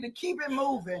turkey to keep it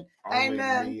moving.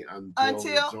 Amen.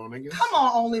 Until come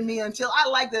on, only me until. I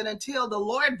like that, until the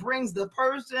Lord brings the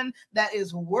person that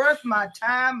is worth my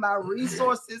time, my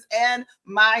resources, and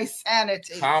my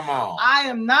sanity. Come on. I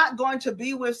am not going to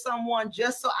be with someone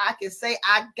just so I can say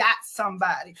I got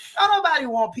somebody. Don't nobody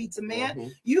want pizza,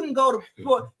 man. You can go to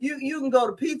you can go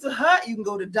to Pizza Hut, you can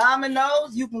go to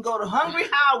Domino's, you can go to Hungry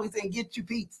Howie's and get you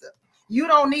pizza. You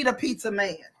don't need a pizza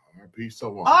man. Our piece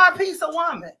of woman. Our piece of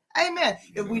woman. Amen.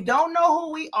 If we don't know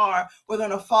who we are, we're going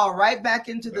to fall right back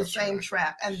into the same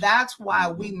trap. And that's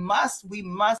why we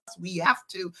have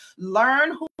to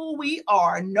learn who we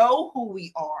are, know who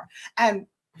we are, and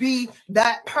be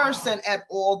that person at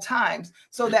all times,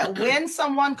 so that when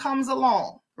someone comes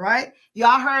along, right?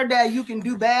 Y'all heard that you can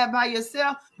do bad by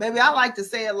yourself. Baby, I like to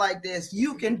say it like this.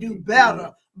 You can do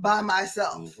better by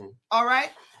myself. All right?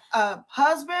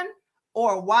 Husband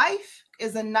or wife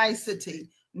is a nicety,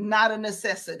 not a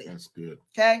necessity. That's good.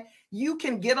 Okay? You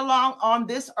can get along on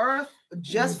this earth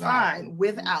just fine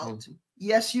without.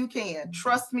 Yes, you can.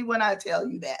 Trust me when I tell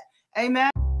you that.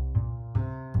 Amen.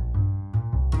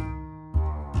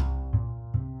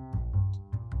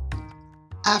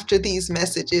 After these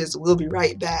messages, we'll be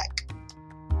right back.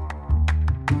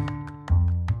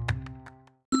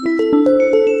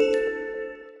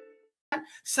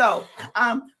 So,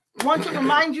 want to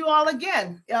remind you all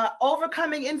again,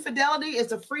 Overcoming Infidelity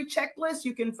is a free checklist.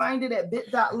 You can find it at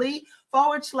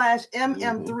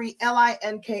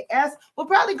bit.ly/MM3LINKS. We'll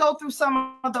probably go through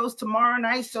some of those tomorrow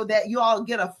night so that you all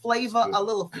get a flavor, a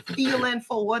little feeling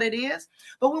for what it is.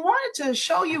 But we wanted to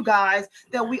show you guys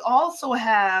that we also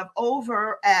have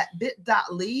over at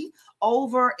bit.ly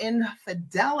over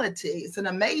Infidelity. It's an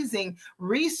amazing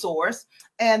resource,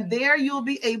 and there you'll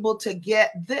be able to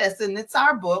get this, and it's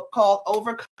our book called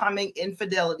Overcoming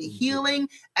Infidelity, Healing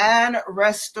and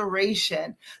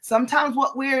Restoration. Sometimes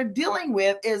what we're dealing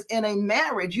with is in a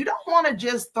marriage, you don't want to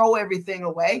just throw everything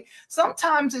away.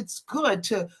 Sometimes it's good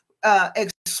to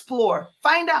explore,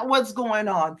 find out what's going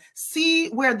on, see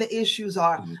where the issues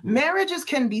are. Marriages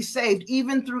can be saved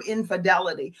even through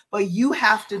infidelity, but you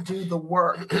have to do the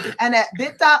work. And at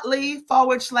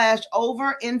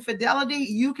bit.ly/over infidelity,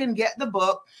 you can get the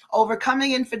book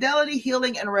Overcoming Infidelity,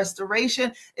 Healing and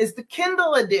Restoration. It's the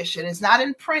Kindle edition. It's not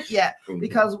in print yet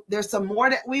because there's some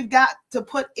more that we've got to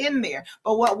put in there.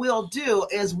 But what we'll do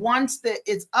is once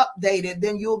it's updated,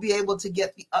 then you'll be able to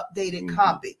get the updated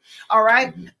copy. All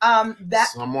right. That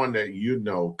someone that you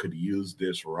know could use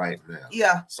this right now.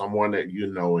 Yeah. Someone that you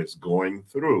know is going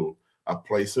through a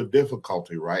place of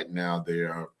difficulty right now. They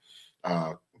are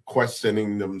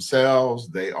questioning themselves.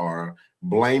 They are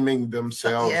blaming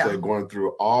themselves. They're going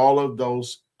through all of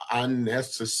those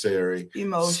unnecessary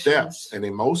steps and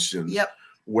emotions.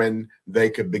 When they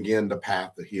could begin the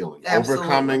path of healing.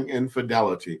 Overcoming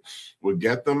infidelity will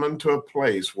get them into a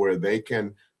place where they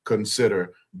can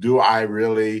consider,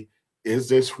 is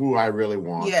this who I really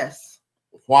want? Yes.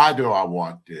 Why do I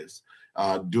want this?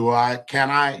 Do I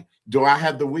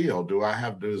have the will? Do I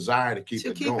have the desire to keep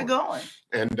it going?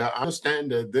 And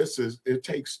understand that it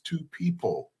takes two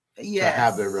people to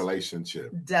have their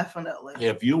relationship. Definitely.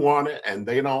 If you want it and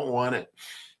they don't want it,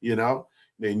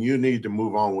 then you need to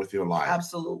move on with your life.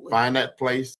 Absolutely. Find that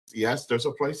place. Yes, there's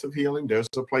a place of healing. There's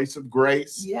a place of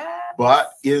grace. Yeah.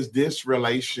 But is this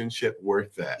relationship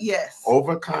worth that? Yes.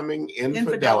 Overcoming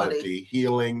infidelity,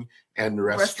 healing, and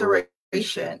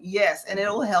restoration. Yes. And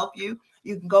it'll help you.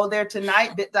 You can go there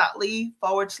tonight,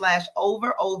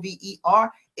 bit.ly/over,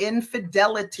 OVER,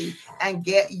 infidelity, and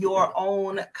get your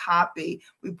own copy.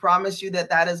 We promise you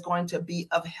that is going to be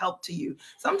of help to you.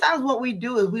 Sometimes what we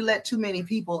do is we let too many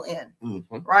people in,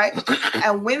 right?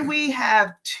 And when we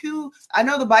have I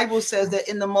know the Bible says that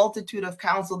in the multitude of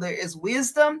counsel there is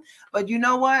wisdom, but you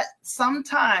know what?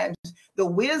 Sometimes the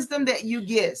wisdom that you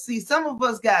get, some of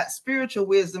us got spiritual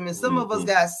wisdom and some of us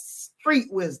got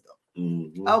street wisdom.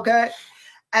 Okay.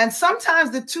 And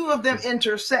sometimes the two of them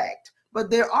intersect, but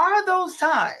there are those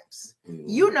times,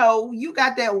 you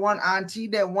got that one auntie,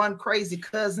 that one crazy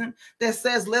cousin that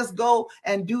says, let's go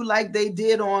and do like they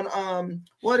did on,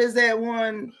 what is that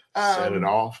one? Set it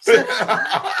off. Oh,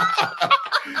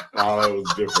 that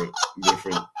was different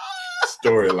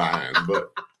storyline,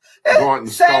 but go out and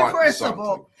Same start principle.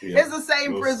 something. Yeah. It's the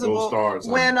same principle. start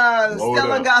When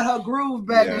Stella got her groove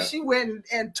back and she went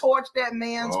and torched that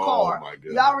man's car. My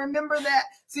goodness. Y'all remember that?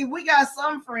 See, we got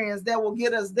some friends that will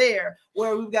get us there,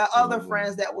 where we've got other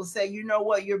friends that will say, you know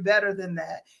what, you're better than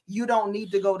that. You don't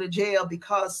need to go to jail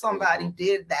because somebody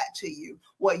did that to you.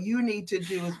 What you need to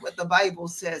do is what the Bible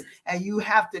says, and you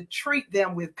have to treat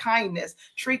them with kindness,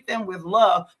 treat them with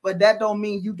love, but that don't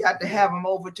mean you got to have them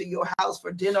over to your house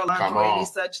for dinner, lunch, or any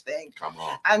such thing. Come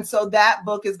on. And so that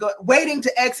book is Waiting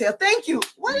to Exhale. Thank you.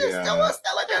 What is Stella?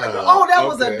 Oh, that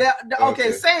was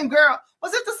okay. Same girl.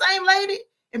 Was it the same lady?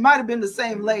 It might have been the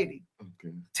same lady.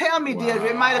 Okay. Tell me, Deirdre,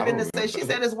 it might have been the same. She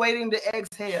said it's Waiting to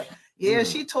Exhale. Yeah,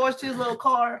 she torched his little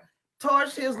car,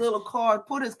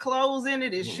 put his clothes in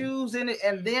it, his shoes in it,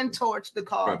 and then torched the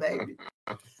car, baby.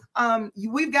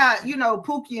 We've got,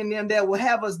 Pookie and them that will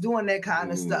have us doing that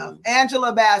kind of stuff.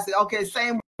 Angela Bassett, okay,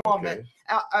 same woman.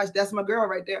 That's my girl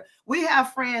right there. We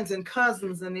have friends and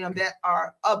cousins and them that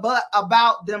are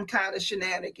about them kind of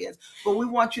shenanigans, but we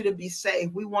want you to be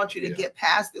safe. We want you to get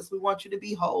past this. We want you to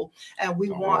be whole, and we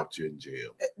want you in jail.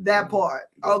 That part,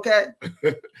 okay?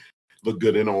 Look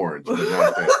good in orange, but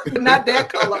not that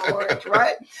color orange,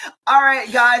 right? All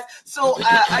right, guys. So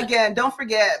again, don't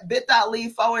forget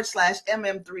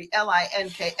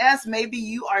bit.ly/MM3LINKS. Maybe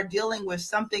you are dealing with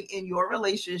something in your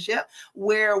relationship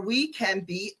where we can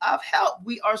be of help.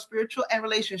 We are spiritual and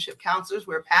relationship counselors.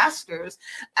 We're pastors,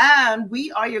 and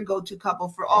we are your go-to couple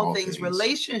for all things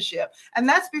relationship. And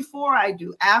that's before I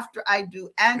do, after I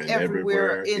do, and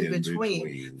everywhere in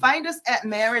between. Find us at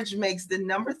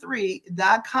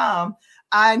marriagemakes3.com.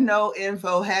 I know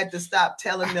info had to stop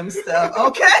telling them stuff.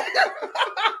 Okay.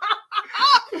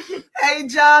 Hey,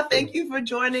 John, thank you for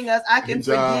joining us. I can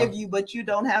forgive you, but you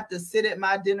don't have to sit at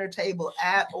my dinner table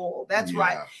at all. That's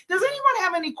right. Does anyone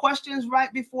have any questions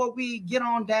right before we get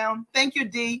on down? Thank you,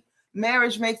 D.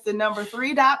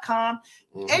 MarriageMakesTheNumber3.com.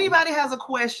 Anybody has a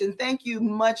question? Thank you.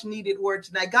 Much needed word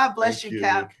tonight. God bless you,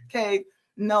 Cave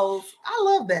Knows. I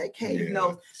love that, Cave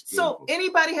Knows. So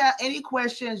anybody have any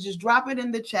questions, just drop it in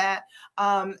the chat,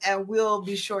 and we'll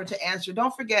be sure to answer.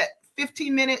 Don't forget,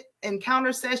 15-minute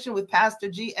encounter session with Pastor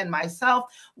G and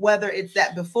myself, whether it's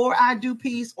that before I do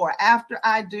piece or after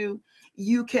I do.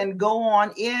 You can go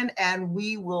on in and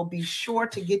we will be sure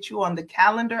to get you on the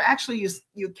calendar. Actually,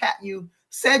 you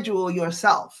schedule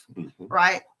yourself,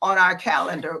 right, on our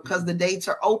calendar, because the dates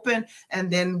are open, and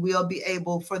then we'll be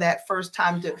able for that first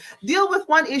time to deal with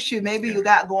one issue maybe you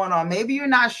got going on. Maybe you're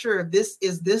not sure if this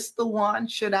the one,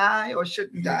 should I or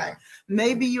shouldn't I?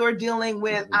 Maybe you're dealing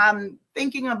with I'm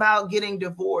thinking about getting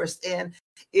divorced, and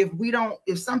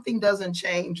if something doesn't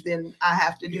change, then I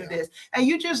have to do this. And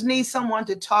you just need someone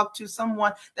to talk to,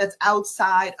 someone that's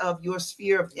outside of your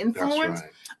sphere of influence.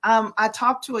 I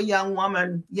talked to a young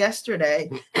woman yesterday,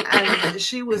 and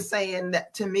she was saying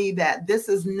that to me that this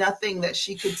is nothing that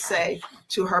she could say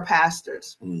to her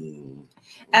pastors. And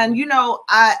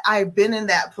I've been in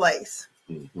that place.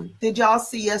 Did y'all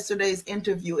see yesterday's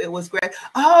interview? It was great.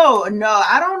 Oh, no,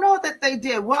 I don't know that they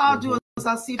did. What I'll do is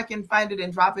I'll see if I can find it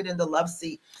and drop it in the Love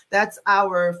Seat. That's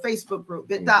our Facebook group,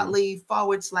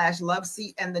 bit.ly/Love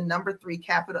Seat and the number 3,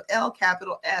 capital L,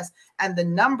 capital S, and the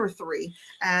number 3.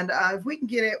 And if we can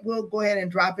get it, we'll go ahead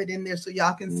and drop it in there so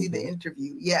y'all can see the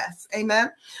interview. Yes. Amen.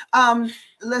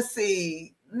 Let's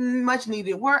see. Much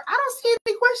needed work. I don't see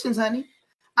any questions, honey.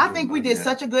 I think we did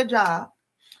such a good job.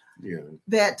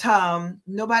 That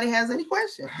nobody has any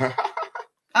questions.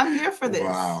 I'm here for this.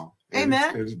 Wow.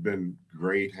 Amen. It's been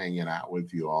great hanging out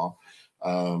with you all.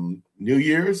 New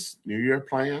Year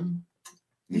plan.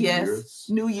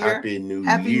 New Year. Happy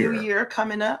New Year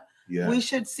coming up. Yeah. We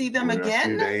should see them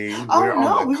again. We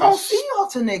won't see y'all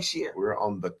till next year. We're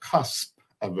on the cusp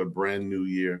of a brand new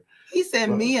year. He said,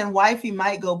 me and wifey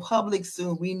might go public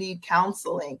soon. We need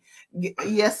counseling.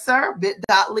 Yes, sir.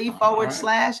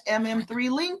 bit.ly/MM3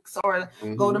 links, or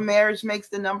go to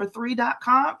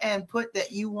marriagemakesthenumber3.com and put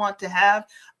that you want to have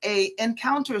a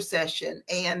encounter session.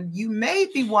 And you may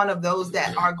be one of those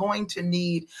that are going to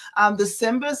need the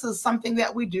Symbis is something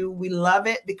that we do. We love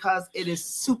it because it is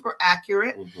super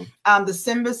accurate. The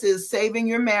Symbis is saving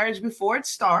your marriage before it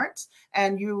starts.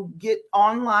 And you get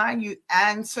online, you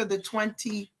answer the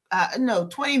 20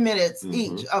 minutes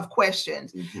each of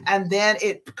questions, and then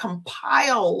it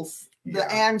compiles the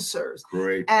answers.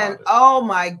 Great. And oh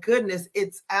my goodness,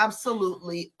 it's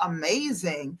absolutely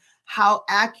amazing how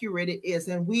accurate it is.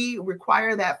 And we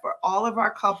require that for all of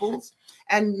our couples.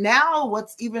 And now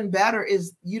what's even better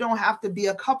is you don't have to be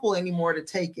a couple anymore to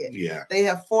take it. Yeah. They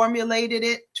have formulated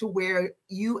it to where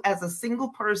you as a single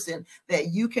person that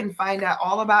you can find out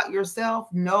all about yourself,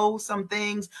 know some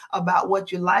things about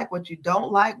what you like, what you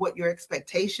don't like, what your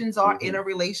expectations are in a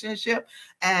relationship.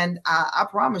 And I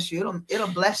promise you, it'll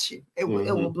bless you. It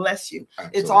will bless you.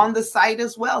 Absolutely. It's on the site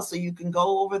as well. So you can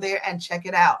go over there and check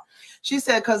it out. She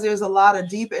said, because there's a lot of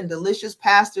deep and delicious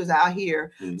pastors out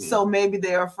here. So maybe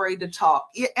they're afraid to talk.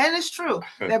 Yeah, and it's true.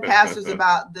 They're pastors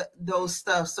about those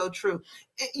stuff. So true.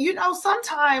 You know,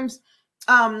 sometimes,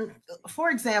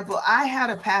 for example, I had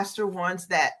a pastor once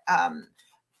that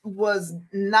was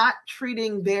not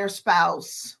treating their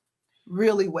spouse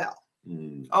really well.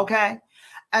 Okay.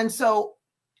 And so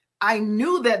I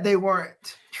knew that they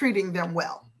weren't treating them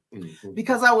well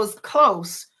because I was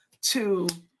close to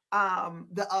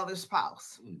the other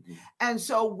spouse. And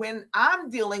so when I'm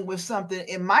dealing with something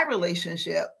in my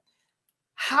relationship,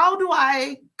 how do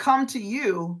I come to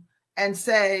you and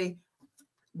say,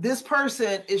 this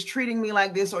person is treating me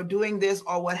like this or doing this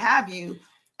or what have you,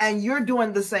 and you're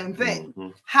doing the same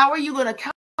thing? How are you going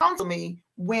to counsel me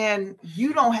when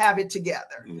you don't have it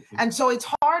together? And so it's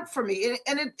hard for me.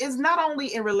 And it is not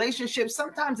only in relationships,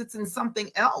 sometimes it's in something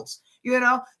else. You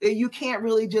know, you can't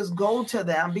really just go to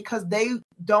them because they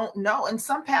don't know. And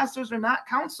some pastors are not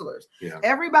counselors.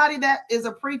 Everybody that is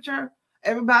a preacher,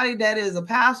 everybody that is a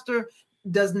pastor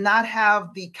does not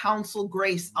have the counsel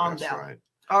grace on them. Right.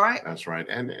 All right. That's right.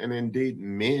 And indeed,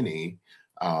 many,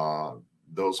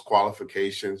 those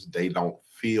qualifications, they don't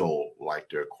feel like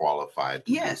they're qualified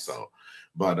to do so.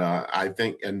 But I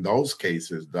think in those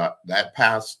cases, that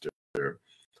pastor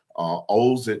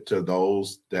owes it to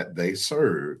those that they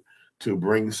serve to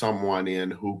bring someone in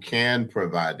who can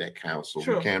provide that counsel,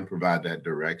 who can provide that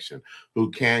direction, who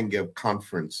can give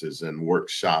conferences and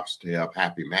workshops to help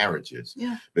happy marriages.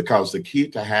 Because the key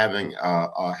to having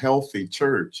a healthy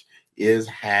church is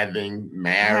having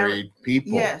married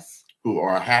people who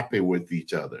are happy with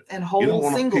each other. And whole you don't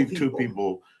want single two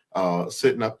people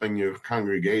sitting up in your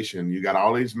congregation. You got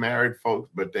all these married folks,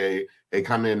 but they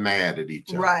come in mad at each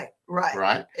other.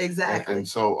 Right. Exactly. And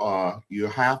so you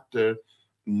have to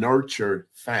nurture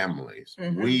families.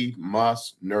 We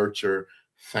must nurture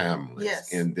families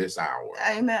in this hour.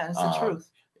 Amen. It's the truth.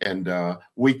 And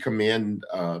we commend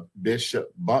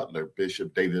Bishop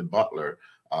David Butler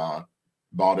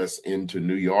brought us into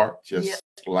New York just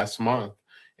last month.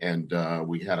 And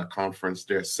we had a conference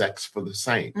there, Sex for the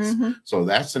Saints. So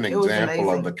that's an example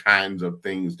of the kinds of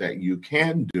things that you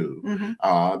can do.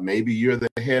 Maybe you're the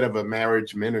head of a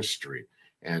marriage ministry,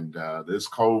 and this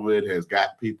COVID has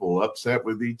got people upset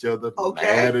with each other,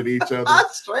 mad at each other.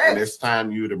 And it's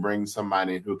time you to bring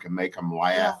somebody who can make them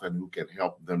laugh and who can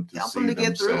help them to see themselves.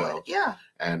 Get through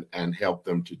it. And help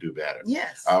them to do better.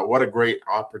 What a great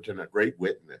opportunity, great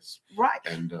witness.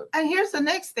 And here's the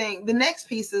next thing. The next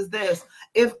piece is this.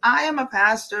 If I am a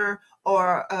pastor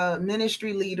or a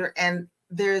ministry leader and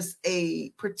there's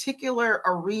a particular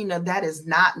arena that is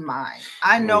not mine,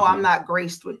 I know I'm not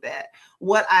graced with that.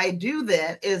 What I do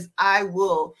then is I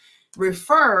will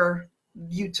refer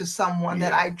you to someone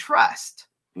that I trust,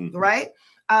 right?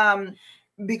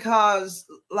 Because,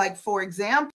 like, for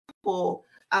example,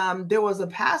 there was a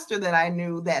pastor that I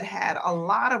knew that had a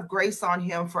lot of grace on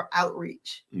him for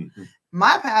outreach.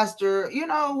 My pastor, you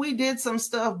know, we did some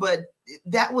stuff, but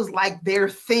that was like their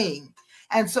thing.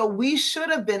 And so we should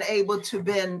have been able to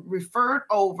been referred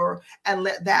over and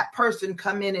let that person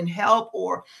come in and help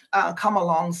or come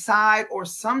alongside or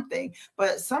something.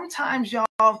 But sometimes,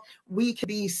 y'all, we can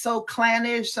be so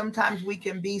clannish. Sometimes we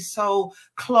can be so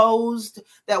closed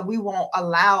that we won't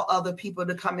allow other people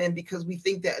to come in because we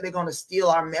think that they're going to steal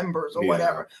our members or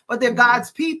whatever. But they're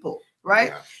God's people.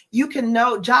 Right. You can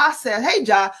know, Jah said, hey,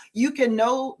 Jah, you can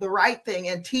know the right thing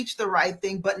and teach the right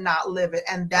thing, but not live it.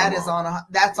 And that is on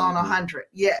 100.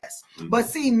 Yes. But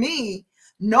see, me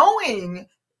knowing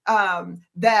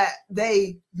that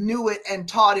they knew it and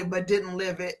taught it, but didn't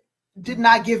live it, did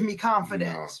not give me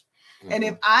confidence. And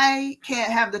if I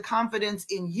can't have the confidence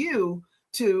in you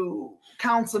to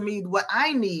counsel me what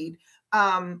I need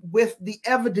with the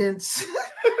evidence,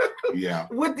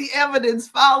 with the evidence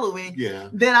following,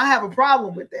 then I have a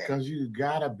problem with that. Because you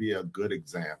gotta be a good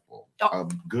example. A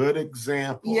good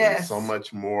example is so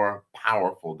much more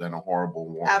powerful than a horrible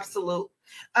one. Absolutely.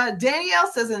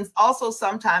 Danielle says, and also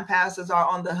sometimes pastors are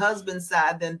on the husband's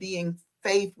side than being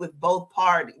fake with both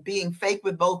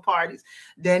parties.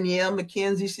 Danielle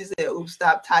McKenzie, she said, oops,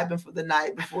 stop typing for the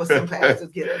night before some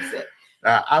pastors get upset.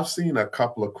 I've seen a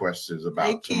couple of questions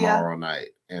about tomorrow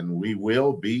night, and we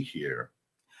will be here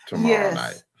tomorrow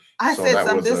night. I So said that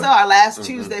something. was This is a- our last mhm,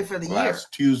 Tuesday for the year.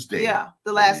 last Tuesday. Yeah,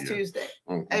 the for last year. Tuesday.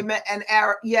 Mhm, Amen. And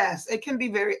yes, it can be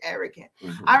very arrogant.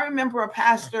 mhm. I remember a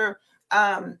pastor,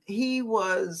 he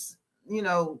was,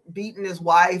 beating his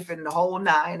wife and the whole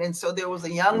nine. And so there was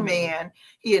a young man,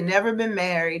 he had never been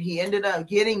married. He ended up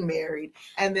getting married.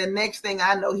 And then next thing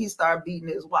I know, he started beating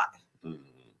his wife. Mhm.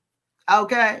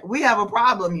 Okay. We have a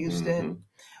problem, Houston.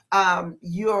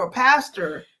 Your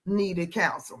pastor needed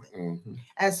counseling. Mhm.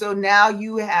 And so now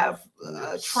you have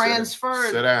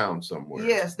transferred. Sit down somewhere.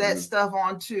 Yes, that stuff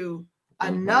onto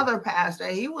another pastor.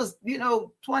 He was,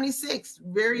 26,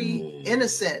 very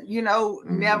innocent,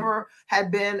 never had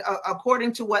been,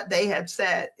 according to what they had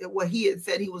said, what he had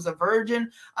said, he was a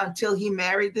virgin until he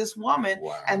married this woman.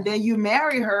 Wow. And then you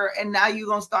marry her, and now you're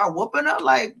going to start whooping her?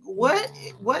 Like,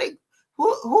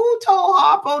 who told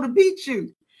Harpo to beat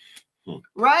you?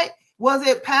 Right? Was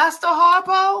it Pastor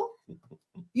Harpo?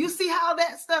 You see how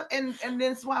that stuff, and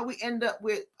that's why we end up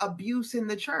with abuse in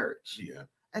the church. Yeah.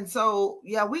 And so,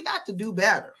 we got to do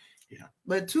better. Yeah.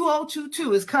 But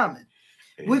 2022 is coming.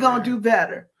 Amen. We're going to do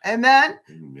better. Amen?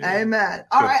 Amen. Amen.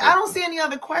 All right. I don't see any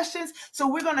other questions. So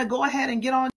we're going to go ahead and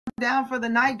get on down for the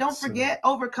night. Don't forget,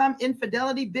 overcome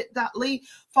infidelity,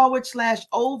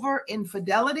 bit.ly/over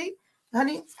infidelity.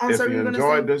 Honey, if you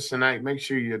enjoyed this tonight, make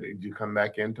sure you come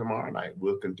back in tomorrow night.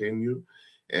 We'll continue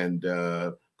and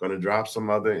going to drop some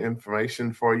other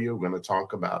information for you. We're going to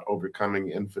talk about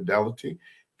overcoming infidelity,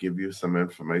 give you some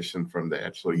information from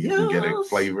that so you can get a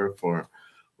flavor for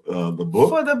the book.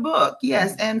 For the book,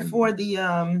 yes, and for the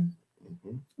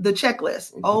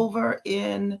checklist, over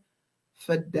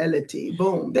infidelity.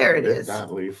 Boom, there it is.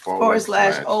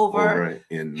 /over.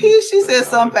 She said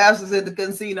some pastors at the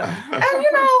casino. And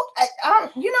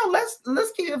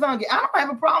let's keep it funky. I don't have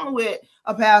a problem with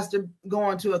a pastor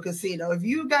going to a casino. If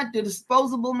you got the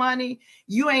disposable money,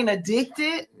 you ain't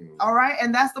addicted. All right.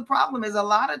 And that's the problem, is a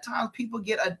lot of times people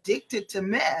get addicted to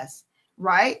mess,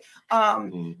 right?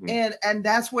 And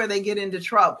that's where they get into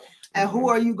trouble. And who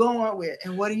are you going with?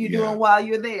 And what are you doing while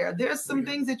you're there? There's some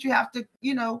things that you have to,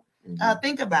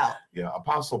 think about. Yeah.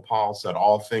 Apostle Paul said,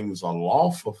 all things are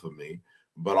lawful for me,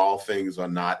 but all things are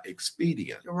not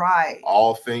expedient. Right.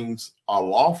 All things are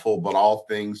lawful, but all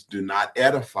things do not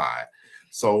edify.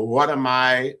 So what am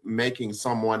I making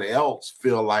someone else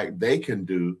feel like they can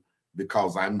do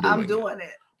because I'm doing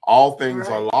it? All things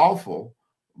are lawful,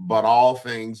 but all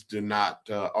things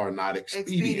are not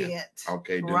expedient.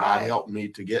 Okay, do not help me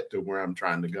to get to where I'm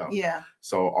trying to go. Yeah.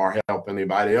 So, or help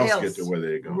anybody else get to where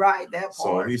they go. Right. That part.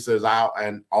 So he says,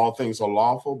 and all things are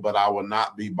lawful, but I will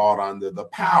not be bought under the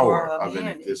power of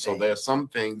anything. So there's some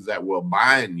things that will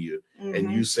bind you,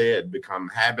 and you said become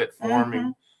habit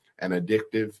forming and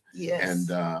addictive. Yes. And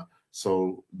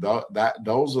so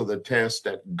those are the tests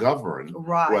that govern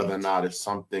whether or not if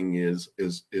something is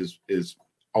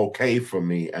okay for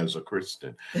me as a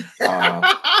Christian.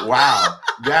 Wow,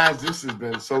 guys, this has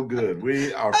been so good.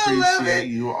 We appreciate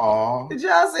you all.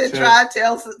 Y'all said try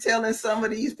telling some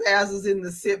of these pastors in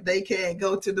the SIP they can't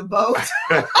go to the boat.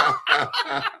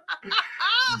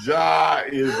 Ja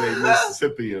is a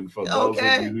Mississippian, for those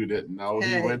of you who didn't know.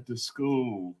 He went to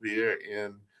school here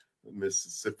in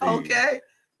Mississippi. Okay.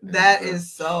 That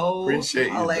is so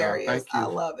appreciate hilarious. You, Thank you. I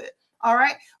love it. All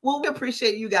right. Well, we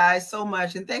appreciate you guys so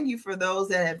much. And thank you for those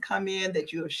that have come in,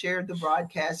 that you have shared the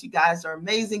broadcast. You guys are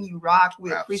amazing. You rock.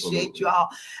 We appreciate you all.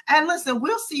 And listen,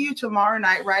 we'll see you tomorrow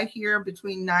night right here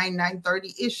between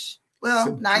 9:30-ish.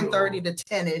 Well, 9:30 to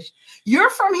 10-ish. You're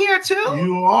from here too?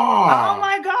 You are. Oh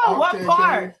my God. Okay, what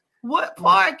part? okay. What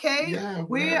part, Kate? Yeah,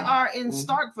 we are in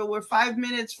Starkville. We're 5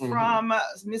 minutes from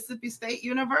Mississippi State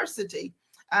University.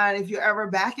 And if you're ever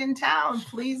back in town,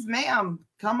 please, ma'am,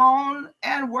 come on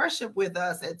and worship with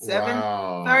us at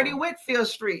 730 Whitfield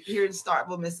Street here in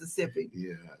Starkville, Mississippi.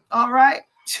 Yeah. All right.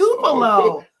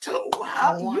 Tupelo.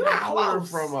 Wow. 1 hour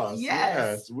from us.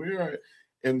 Yes. We're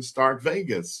in Stark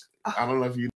Vegas. I don't know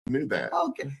if you knew that.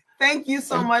 Okay. Thank you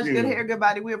so much, Good Hair, Good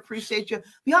Body. We appreciate you.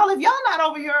 Y'all, if y'all not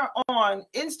over here on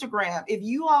Instagram, if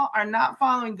you all are not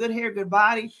following Good Hair, Good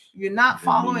Body, you're not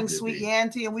following Sweet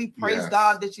Yanty, and we praise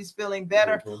God that she's feeling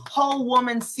better. Whole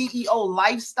Woman CEO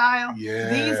Lifestyle.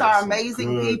 These are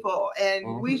amazing people,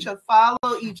 and we should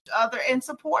follow each other and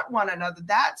support one another.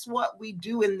 That's what we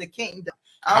do in the kingdom.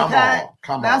 Okay,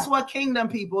 that's what kingdom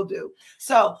people do.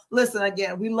 So listen,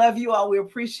 again, we love you all. We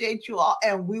appreciate you all,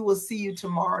 and we will see you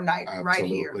tomorrow night right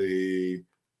here.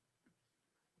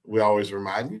 We always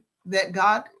remind you that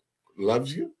God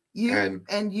loves you, and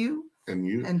you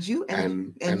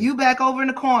back over in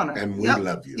the corner, and we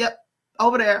love you. Yep,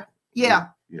 over there. Yeah.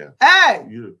 Hey,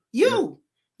 you.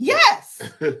 Yes.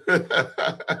 We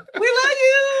love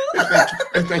you.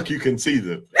 I think you can see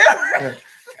them.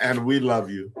 And we love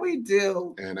you. We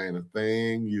do. And ain't a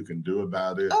thing you can do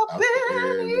about it. Up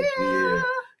in here.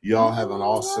 Y'all have an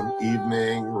awesome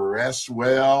evening. Rest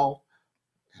well.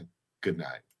 Good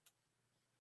night.